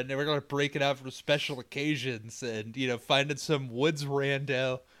 man, and we're gonna break it out for special occasions, and finding some woods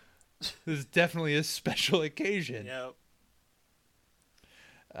rando. This is definitely a special occasion. Yep.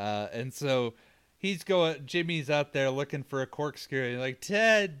 And so Jimmy's out there looking for a corkscrew, and like,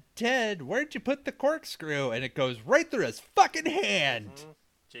 Ted, where'd you put the corkscrew? And it goes right through his fucking hand. Mm-hmm.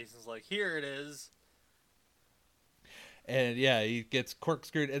 Jason's like, here it is. And yeah, he gets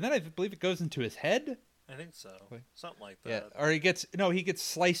corkscrewed, and then I believe it goes into his head. I think so. Something like that. Yeah, or he gets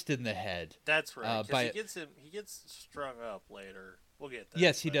sliced in the head. That's right. Because he gets strung up later. We'll get that.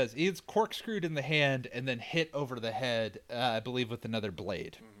 Yes, he does. He gets corkscrewed in the hand and then hit over the head, I believe, with another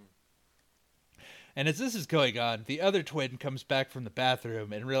blade. Mm-hmm. And as this is going on, the other twin comes back from the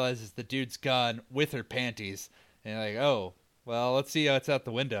bathroom and realizes the dude's gone with her panties. And like, oh, well, let's see what's out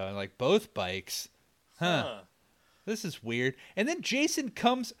the window. And like, both bikes. Huh. This is weird. And then Jason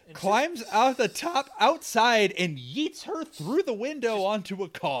climbs out the top outside and yeets her through the window onto a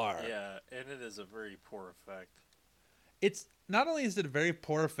car. Yeah, and it is a very poor effect. It's not only is it a very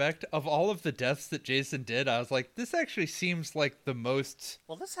poor effect, of all of the deaths that Jason did, I was like, this actually seems like the most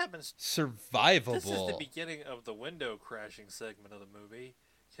this happens survivable. This is the beginning of the window crashing segment of the movie,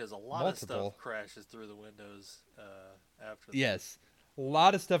 because a lot of stuff crashes through the windows after. Yes, a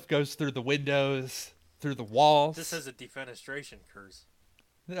lot of stuff goes through the windows. Through the walls. This has a defenestration curse.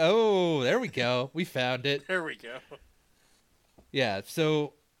 Oh, there we go. We found it. There we go. Yeah,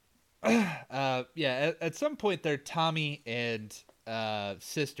 so, at some point there, Tommy and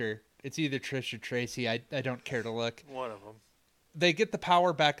sister, it's either Trish or Tracy, I don't care to look. One of them. They get the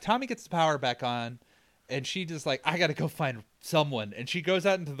power back. Tommy gets the power back on, and she just like, I gotta go find someone. And she goes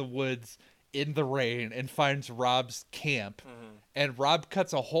out into the woods in the rain and finds Rob's camp. Mm-hmm. And Rob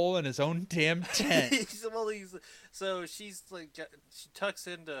cuts a hole in his own damn tent. So she's like, she tucks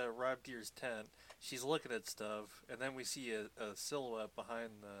into Rob Deere's tent. She's looking at stuff, and then we see a silhouette behind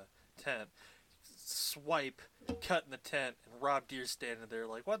the tent. Swipe, cut in the tent, and Rob Deere's standing there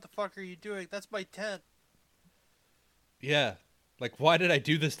like, what the fuck are you doing? That's my tent. Yeah. Like, why did I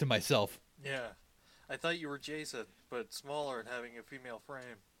do this to myself? Yeah. I thought you were Jason, but smaller and having a female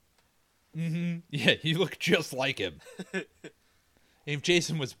frame. Mm-hmm. Yeah, you look just like him. If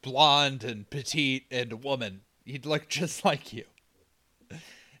Jason was blonde and petite and a woman, he'd look just like you.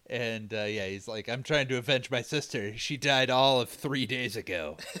 And, he's like, I'm trying to avenge my sister. She died all of 3 days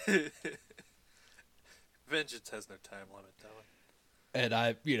ago. Vengeance has no time limit, Dylan.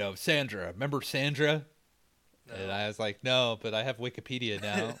 And Sandra. Remember Sandra? No. And I was like, no, but I have Wikipedia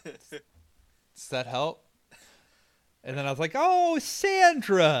now. Does that help? And then I was like, oh,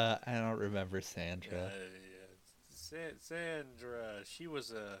 Sandra. I don't remember Sandra. Sandra, she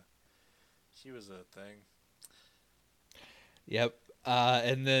was a thing. Yep.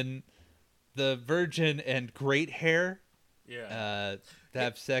 And then the virgin and great hair. Yeah.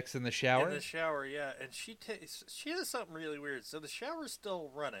 Have sex in the shower. In the shower, yeah. And she does something really weird. So the shower's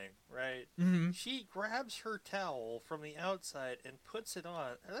still running, right? Mm-hmm. She grabs her towel from the outside and puts it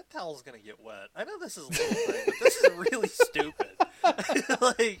on, and that towel's gonna get wet. I know this is a little thing, but this is really stupid.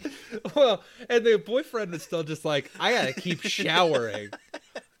 Well, and the boyfriend is still just like, I gotta keep showering.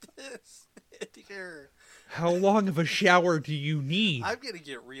 How long of a shower do you need? I'm gonna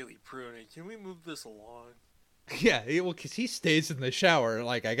get really pruny. Can we move this along? Yeah, because he stays in the shower.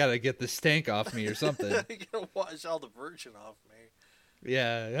 Like, I gotta get the stank off me or something. I gotta wash all the virgin off me.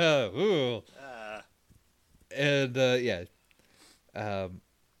 Yeah. Ooh. And and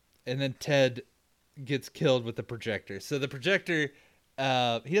then Ted gets killed with the projector. So the projector,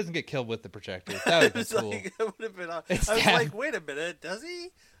 he doesn't get killed with the projector. That would be cool. Like, that would have been. I was like, wait a minute, does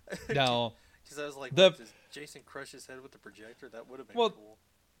he? No. Because I was like, does Jason crush his head with the projector? That would have been cool.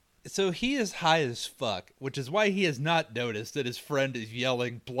 So he is high as fuck, which is why he has not noticed that his friend is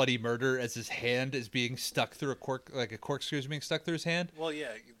yelling bloody murder as his hand is being stuck through a corkscrew is being stuck through his hand. Well,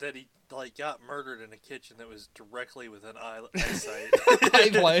 yeah, that he got murdered in a kitchen that was directly within eyesight.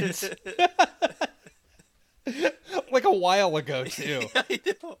 Eyelight. Like a while ago too. Yeah, I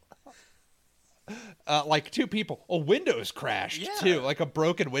know. Like two people. A window's crashed too, like a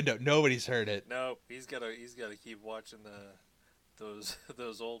broken window. Nobody's heard it. No, he's gotta keep watching those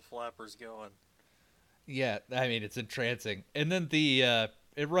old flappers going. Yeah, I mean it's entrancing. And then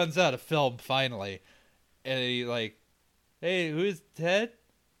it runs out of film finally, and he like, hey, who's Ted?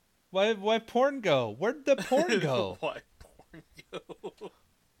 Why porn go? Where'd the porn go? Why porn go?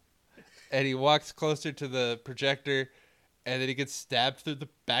 And he walks closer to the projector, and then he gets stabbed through the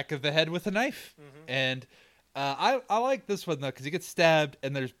back of the head with a knife. Mm-hmm. And I like this one, though, because he gets stabbed,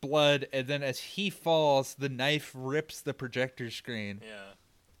 and there's blood, and then as he falls, the knife rips the projector screen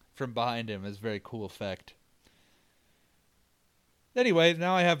from behind him. It's a very cool effect. Anyway,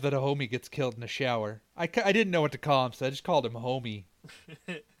 now I have that a homie gets killed in the shower. I didn't know what to call him, so I just called him homie.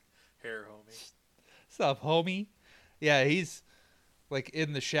 Hair homie. What's up, homie? Yeah, he's like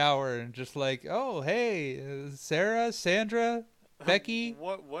in the shower and just like, oh, hey, Sarah, Sandra, Becky.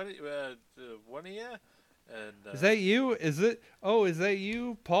 What one of you? And, is that you? Is that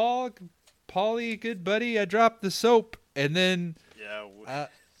you, Paul? Paulie, good buddy. I dropped the soap. And then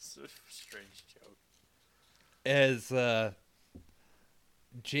it's a strange joke. As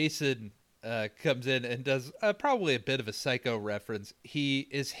Jason comes in and does probably a bit of a Psycho reference,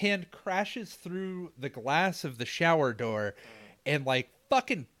 his hand crashes through the glass of the shower door and like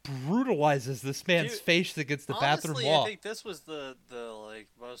fucking brutalizes this man's face against the bathroom wall. I think this was the like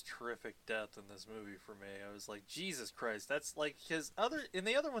most horrific death in this movie for me. I was like, Jesus Christ, that's like in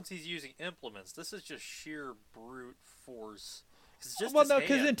the other ones he's using implements. This is just sheer brute force. It's just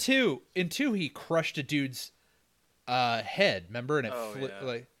because in two he crushed a dude's head, remember? And it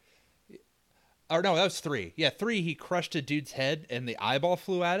or no, that was 3. Yeah, 3 he crushed a dude's head and the eyeball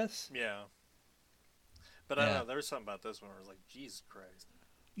flew at us. Yeah. But I don't know, there was something about this one where I was like, Jesus Christ.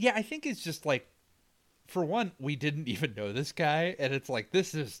 Yeah, I think it's just like, for one, we didn't even know this guy, and it's like,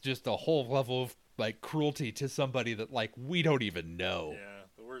 this is just a whole level of like cruelty to somebody that like we don't even know. Yeah,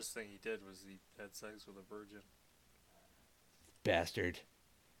 the worst thing he did was he had sex with a virgin. Bastard.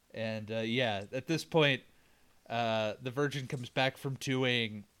 And at this point, the virgin comes back from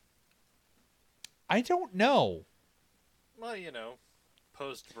doing, I don't know. Well,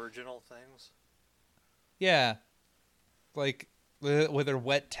 post-virginal things. Yeah. Like, with her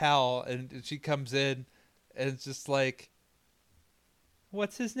wet towel, and she comes in, and it's just like,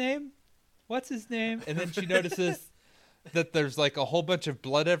 what's his name? And then she notices that there's like a whole bunch of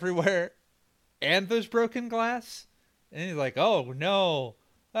blood everywhere, and there's broken glass. And he's like, oh no.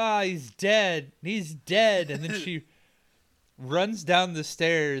 He's dead. And then she runs down the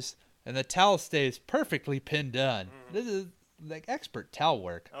stairs, and the towel stays perfectly pinned on. This is like expert towel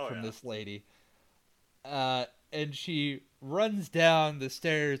work from this lady. And she runs down the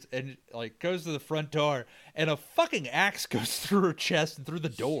stairs and like goes to the front door, and a fucking axe goes through her chest and through the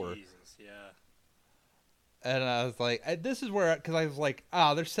door. Jesus, yeah. And I was like, this is where, because I was like,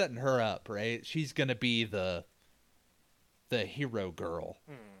 they're setting her up, right? She's gonna be the hero girl.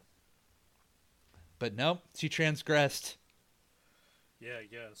 But nope, she transgressed. Yeah, I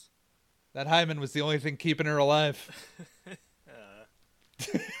guess. That hymen was the only thing keeping her alive.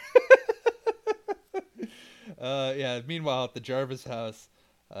 Meanwhile, at the Jarvis house,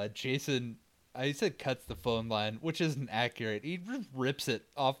 Jason, I said cuts the phone line, which isn't accurate. He just rips it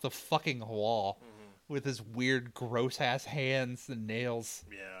off the fucking wall with his weird, gross-ass hands and nails.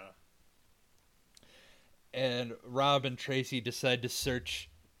 Yeah. And Rob and Tracy decide to search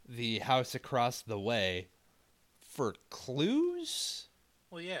the house across the way for clues?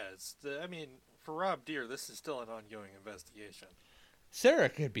 Well, yeah, for Rob Deere, this is still an ongoing investigation. Sarah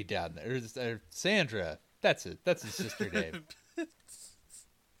could be down there. Or Sandra. That's it. That's his sister name.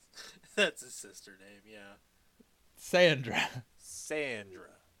 That's his sister name, yeah. Sandra.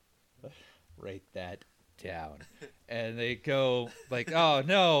 Write that down. And they go like, oh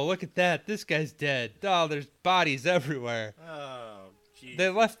no, look at that. This guy's dead. Oh, there's bodies everywhere. Oh, geez. They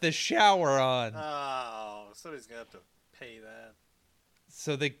left the shower on. Oh, somebody's going to have to pay that.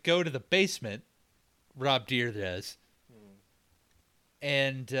 So they go to the basement. Rob Deere does.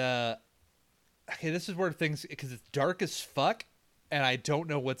 And, okay, this is where things, because it's dark as fuck, and I don't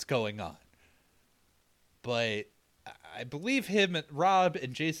know what's going on. But I believe Rob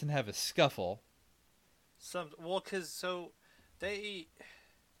and Jason have a scuffle. Somebody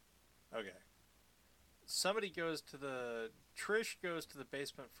Trish goes to the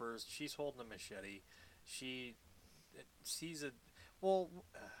basement first. She's holding a machete. She sees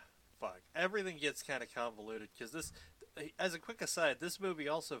everything gets kind of convoluted, because this, as a quick aside, this movie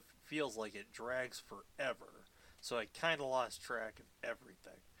also feels like it drags forever. So I kind of lost track of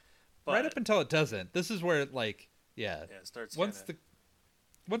everything. But, right up until it doesn't. This is where it, like, it starts. Once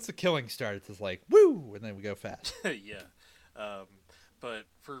once the killing starts, it's like woo, and then we go fast. Yeah. But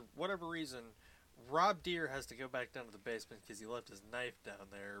for whatever reason, Rob Deere has to go back down to the basement because he left his knife down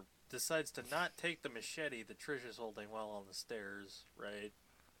there. Decides to not take the machete that Trish is holding while on the stairs, right?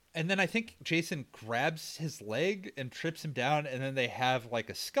 And then I think Jason grabs his leg and trips him down, and then they have like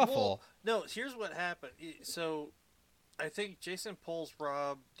a scuffle. Well, no, here's what happened. So I think Jason pulls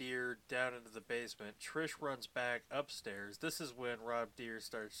Rob Deere down into the basement. Trish runs back upstairs. This is when Rob Deere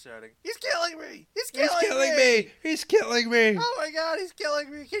starts shouting, "He's killing me! He's killing me! He's killing me! Oh my God, he's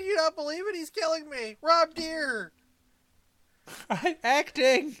killing me! Can you not believe it? He's killing me! Rob Deere!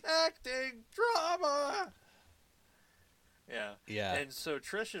 Acting drama!" Yeah. And so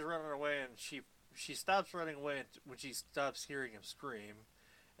Trish is running away, and she stops running away when she stops hearing him scream.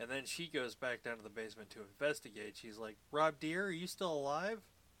 And then she goes back down to the basement to investigate. She's like, "Rob Deere, are you still alive?"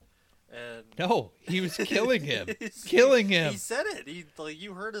 And no, he was killing him. Killing him. He said it.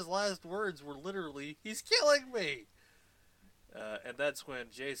 You heard his last words were literally, "He's killing me." And that's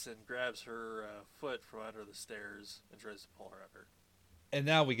when Jason grabs her foot from under the stairs and tries to pull her under. And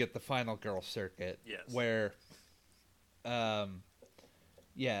now we get the final girl circuit. Yes. Where,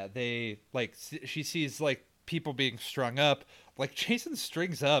 they she sees like people being strung up. Like Jason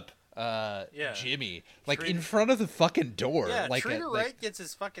strings up Jimmy in front of the fucking door. Yeah, Trader Wright gets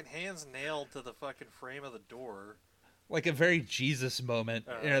his fucking hands nailed to the fucking frame of the door. Like a very Jesus moment.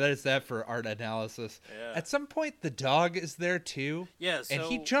 There's that for art analysis. Yeah. At some point, the dog is there too. Yeah, and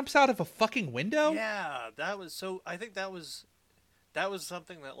he jumps out of a fucking window. Yeah, that was so. I think that was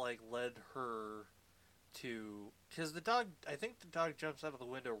something that led her to, because the dog. I think the dog jumps out of the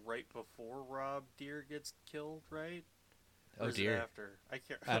window right before Rob Deere gets killed, right? Or is dear. it after? I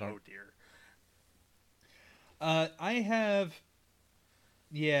can't. I don't. Oh dear. I have.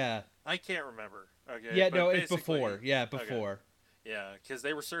 Yeah. I can't remember. Okay. Yeah, no, it's before. Yeah, before. Okay. Yeah, because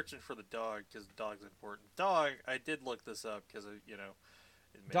they were searching for the dog because the dog's important. Dog, I did look this up because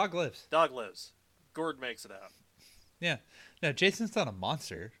dog lives. Dog lives. Gord makes it out. Yeah. No, Jason's not a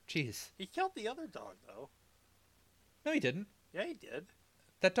monster. Jeez. He killed the other dog though. No, he didn't. Yeah, he did.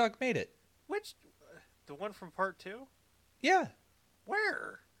 That dog made it. Which, the one from part 2? Yeah.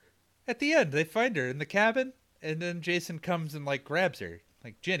 Where? At the end, they find her in the cabin, and then Jason comes and grabs her.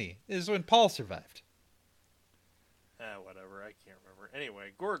 Like Ginny. This is when Paul survived. Whatever. I can't remember.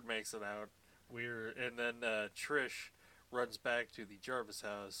 Anyway, Gord makes it out. And then Trish runs back to the Jarvis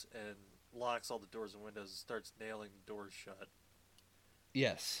house and locks all the doors and windows and starts nailing the doors shut.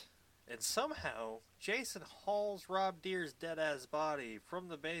 Yes. And somehow, Jason hauls Rob Deere's dead-ass body from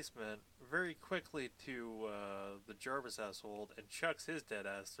the basement very quickly to the Jarvis household and chucks his dead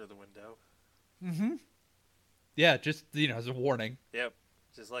ass through the window. Mm-hmm. Yeah, just, as a warning. Yep.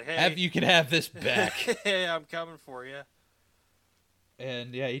 Just like, hey. You can have this back. Hey, I'm coming for you.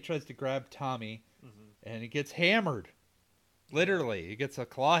 And, he tries to grab Tommy, and he gets hammered. Literally. He gets a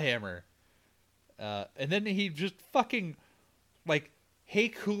claw hammer. And then he just fucking, hey,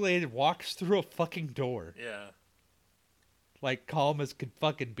 Kool-Aid walks through a fucking door. Yeah. Calm as could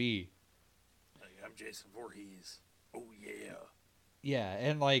fucking be. I'm Jason Voorhees. Oh, yeah. Yeah,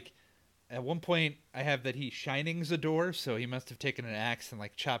 and, at one point, I have that he shinings a door, so he must have taken an axe and,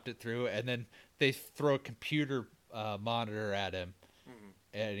 chopped it through, and then they throw a computer monitor at him,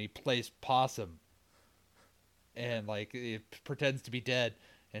 and he plays possum, and, he pretends to be dead,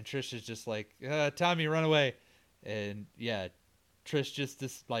 and Trish is just like, Tommy, run away, and, yeah, Trish just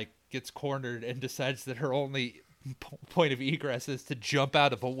gets cornered and decides that her only point of egress is to jump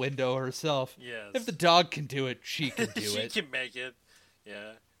out of a window herself. Yes. If the dog can do it, she can do it. She can make it.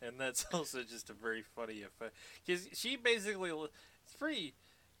 Yeah. And that's also just a very funny effect. Because she basically, it's pretty,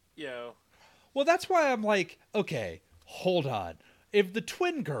 Well, that's why I'm like, okay, hold on. If the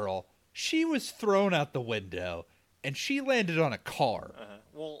twin girl, she was thrown out the window, and she landed on a car.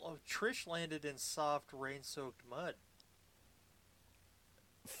 Well, Trish landed in soft, rain-soaked mud.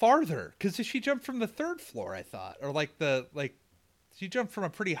 Farther, because she jumped from the 3rd floor, I thought. Or, she jumped from a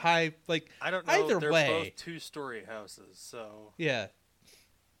pretty high, I don't know. Either They're way. Both 2-story houses, so. Yeah.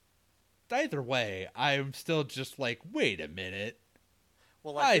 Either way, I'm still just wait a minute.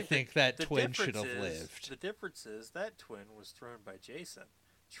 Well, I think that twin should have lived. The difference is that twin was thrown by Jason.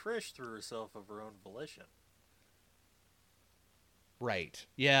 Trish threw herself of her own volition. Right.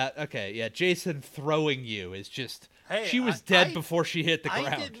 Yeah, okay. Yeah, Jason throwing you is just... Hey, she was dead before she hit the ground.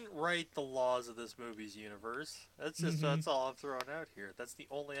 I didn't write the laws of this movie's universe. That's just that's all I'm throwing out here. That's the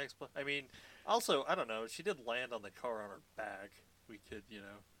only explanation. I mean, also, I don't know. She did land on the car on her back. We could,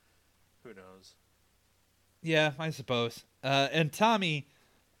 who knows? Yeah, I suppose. And Tommy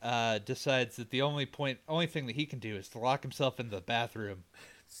decides that the only thing that he can do is to lock himself in the bathroom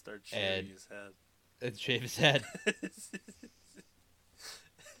Start shaving his head. And shave his head.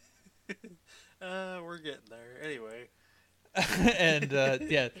 We're getting there. Anyway. And,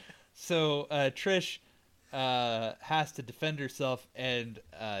 yeah. So, Trish has to defend herself and,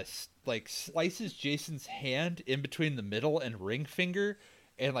 slices Jason's hand in between the middle and ring finger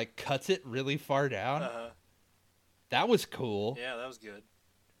and, cuts it really far down. That was cool. Yeah, that was good.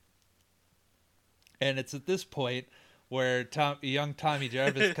 And it's at this point where young Tommy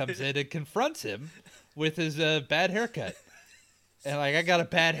Jarvis comes in and confronts him with his bad haircut. And I got a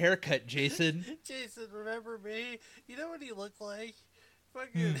bad haircut, Jason. Jason, remember me? You know what he looked like?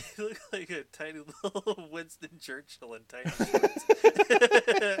 Fucking, he looked like a tiny little Winston Churchill in tiny shorts.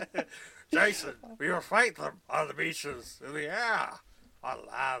 Jason, we were fighting them on the beaches, in the air, on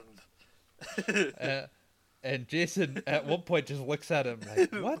land. And Jason, at one point, just looks at him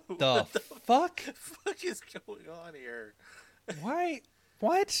like, what the fuck? What the fuck is going on here? Why?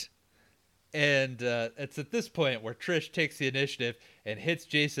 What? And it's at this point where Trish takes the initiative and hits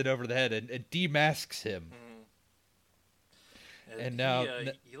Jason over the head and demasks him. And now...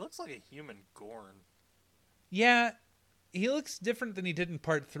 he looks like a human Gorn. Yeah, he looks different than he did in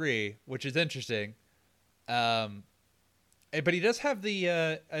part 3, which is interesting. But he does have the,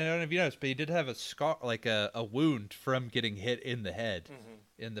 I don't know if you noticed, but he did have a scar, a wound from getting hit in the head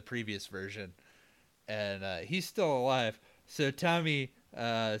in the previous version. And he's still alive. So Tommy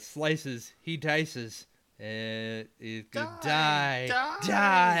slices, he dices, and he's going to die.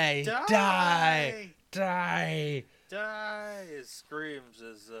 It screams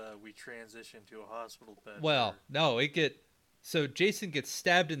as we transition to a hospital bed. Well, no, so Jason gets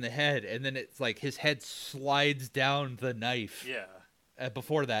stabbed in the head, and then it's like his head slides down the knife. Yeah.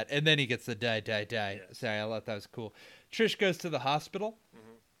 Before that, and then he gets the die. Yes. Sorry, I thought that was cool. Trish goes to the hospital,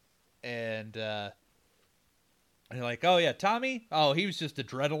 and they're like, "Oh yeah, Tommy. Oh, he was just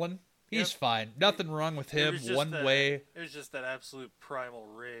adrenaline. He's fine. Nothing wrong with him. One way. It was just that absolute primal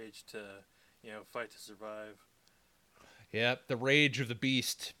rage to, fight to survive. Yep, the rage of the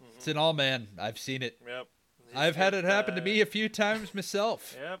beast. It's in all men. I've seen it. Yep. I've had it happen to me a few times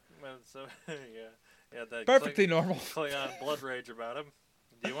myself. Yep. And so yeah, that perfectly normal. Klingon blood rage about him.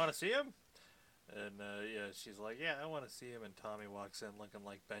 Do you want to see him? And she's like, yeah, I want to see him. And Tommy walks in looking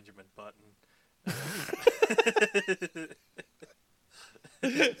like Benjamin Button.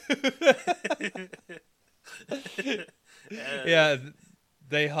 Yeah,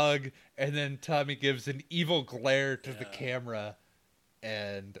 they hug, and then Tommy gives an evil glare to the camera,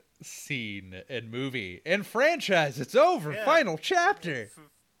 and scene and movie and franchise. It's over. Yeah. Final chapter.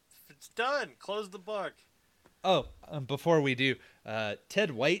 It's done. Close the book. Oh, before we do,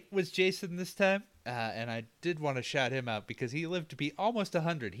 Ted White was Jason this time, and I did want to shout him out because he lived to be almost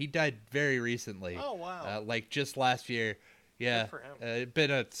 100. He died very recently. Oh, wow. Just last year. Yeah. Good for him.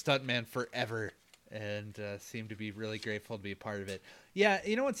 Been a stuntman forever, and seemed to be really grateful to be a part of it. Yeah,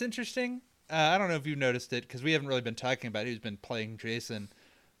 you know what's interesting? I don't know if you've noticed it, because we haven't really been talking about who's been playing Jason,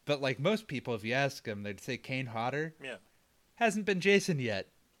 but most people, if you ask them, they'd say Kane Hodder. Yeah. Hasn't been Jason yet.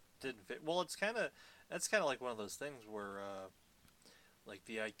 Didn't fit. Well, that's kind of like one of those things where,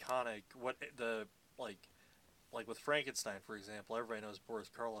 the iconic, with Frankenstein, for example, everybody knows Boris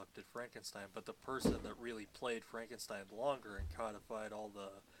Karloff did Frankenstein, but the person that really played Frankenstein longer and codified all the,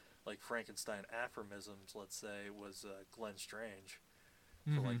 Frankenstein aphorisms, let's say, was Glenn Strange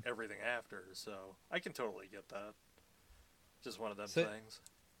for, everything after. So I can totally get that. Just one of them things.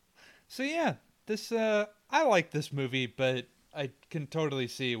 So yeah, this, I like this movie, but I can totally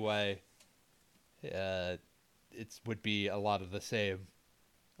see why it would be a lot of the same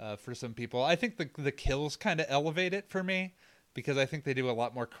for some people. I think the kills kind of elevate it for me because I think they do a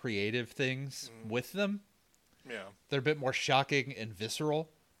lot more creative things with them. Yeah. They're a bit more shocking and visceral.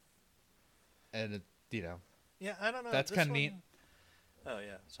 And, Yeah, I don't know. That's kind of neat. Oh,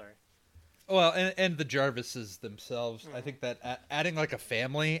 yeah, sorry. Well, and the Jarvises themselves, I think that adding a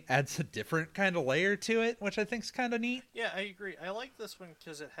family adds a different kind of layer to it, which I think is kind of neat. Yeah, I agree. I like this one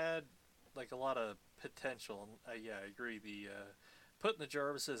because it had a lot of potential. I agree. The putting the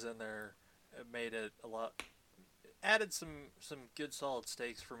Jarvises in there made it a lot. Added some good solid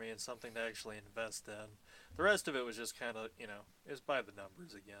stakes for me and something to actually invest in. The rest of it was just kind of it was by the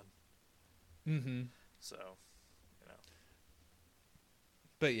numbers again. Mm-hmm. So.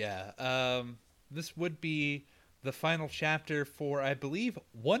 But yeah, this would be the final chapter for, I believe,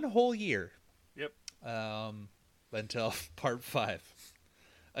 one whole year. Yep. Until part 5,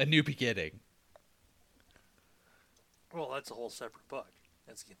 A New Beginning. Well, that's a whole separate book.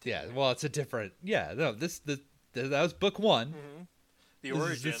 That's yeah. Well, it's a different. Yeah. No. That was book 1. Mm-hmm. The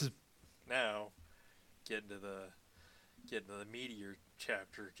origin. Now, getting to the meatier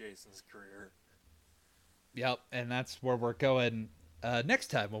chapter of Jason's career. Yep, and that's where we're going next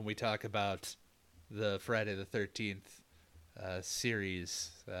time when we talk about the Friday the 13th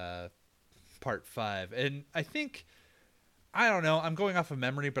series, part 5. And I think, I don't know, I'm going off of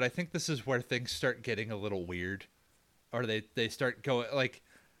memory, but I think this is where things start getting a little weird. Or they start going, like,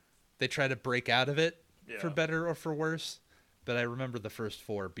 they try to break out of it for better or for worse. But I remember the first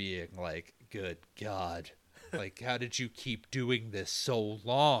 4 being like, good God. Like, how did you keep doing this so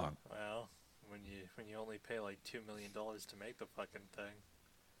long? Well, when you only pay like $2 million to make the fucking thing.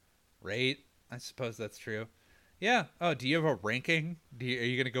 Right? I suppose that's true. Yeah. Oh, do you have a ranking? Are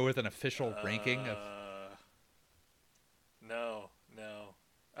you going to go with an official ranking of... No.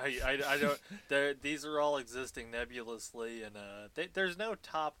 I don't. These are all existing nebulously, and there's no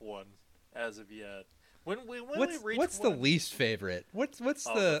top one as of yet. What's the least favorite? What's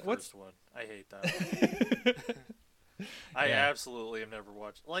the first one? I hate that one. I absolutely have never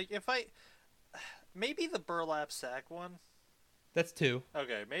watched. Like, maybe the burlap sack one. That's 2.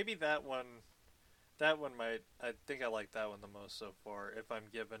 Okay, maybe that one. That one might. I think I like that one the most so far. If I'm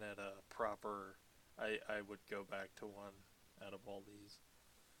giving it a proper, I would go back to 1 out of all these.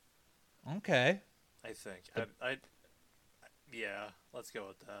 Okay. I think. Yeah, let's go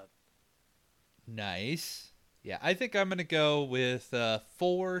with that. Nice. Yeah, I think I'm going to go with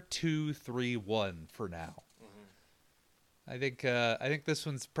 4, 2, 3, 1 for now. Mm-hmm. I think this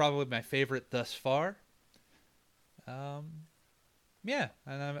one's probably my favorite thus far. Yeah,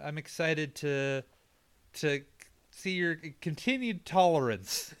 and I'm excited to see your continued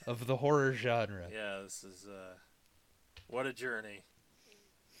tolerance of the horror genre. Yeah, this is what a journey.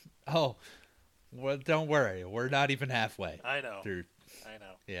 Oh, well, don't worry, we're not even halfway. I know. I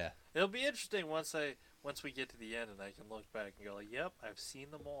know. Yeah. It'll be interesting once we get to the end and I can look back and go like, "Yep, I've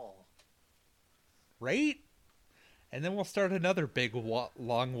seen them all." Right? And then we'll start another big,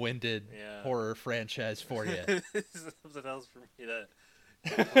 long-winded horror franchise for you. Something else for me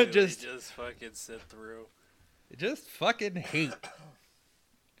to just fucking sit through. Just fucking hate.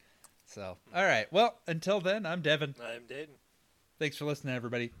 So, all right. Well, until then, I'm Devin. I'm Dayton. Thanks for listening,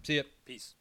 everybody. See ya. Peace.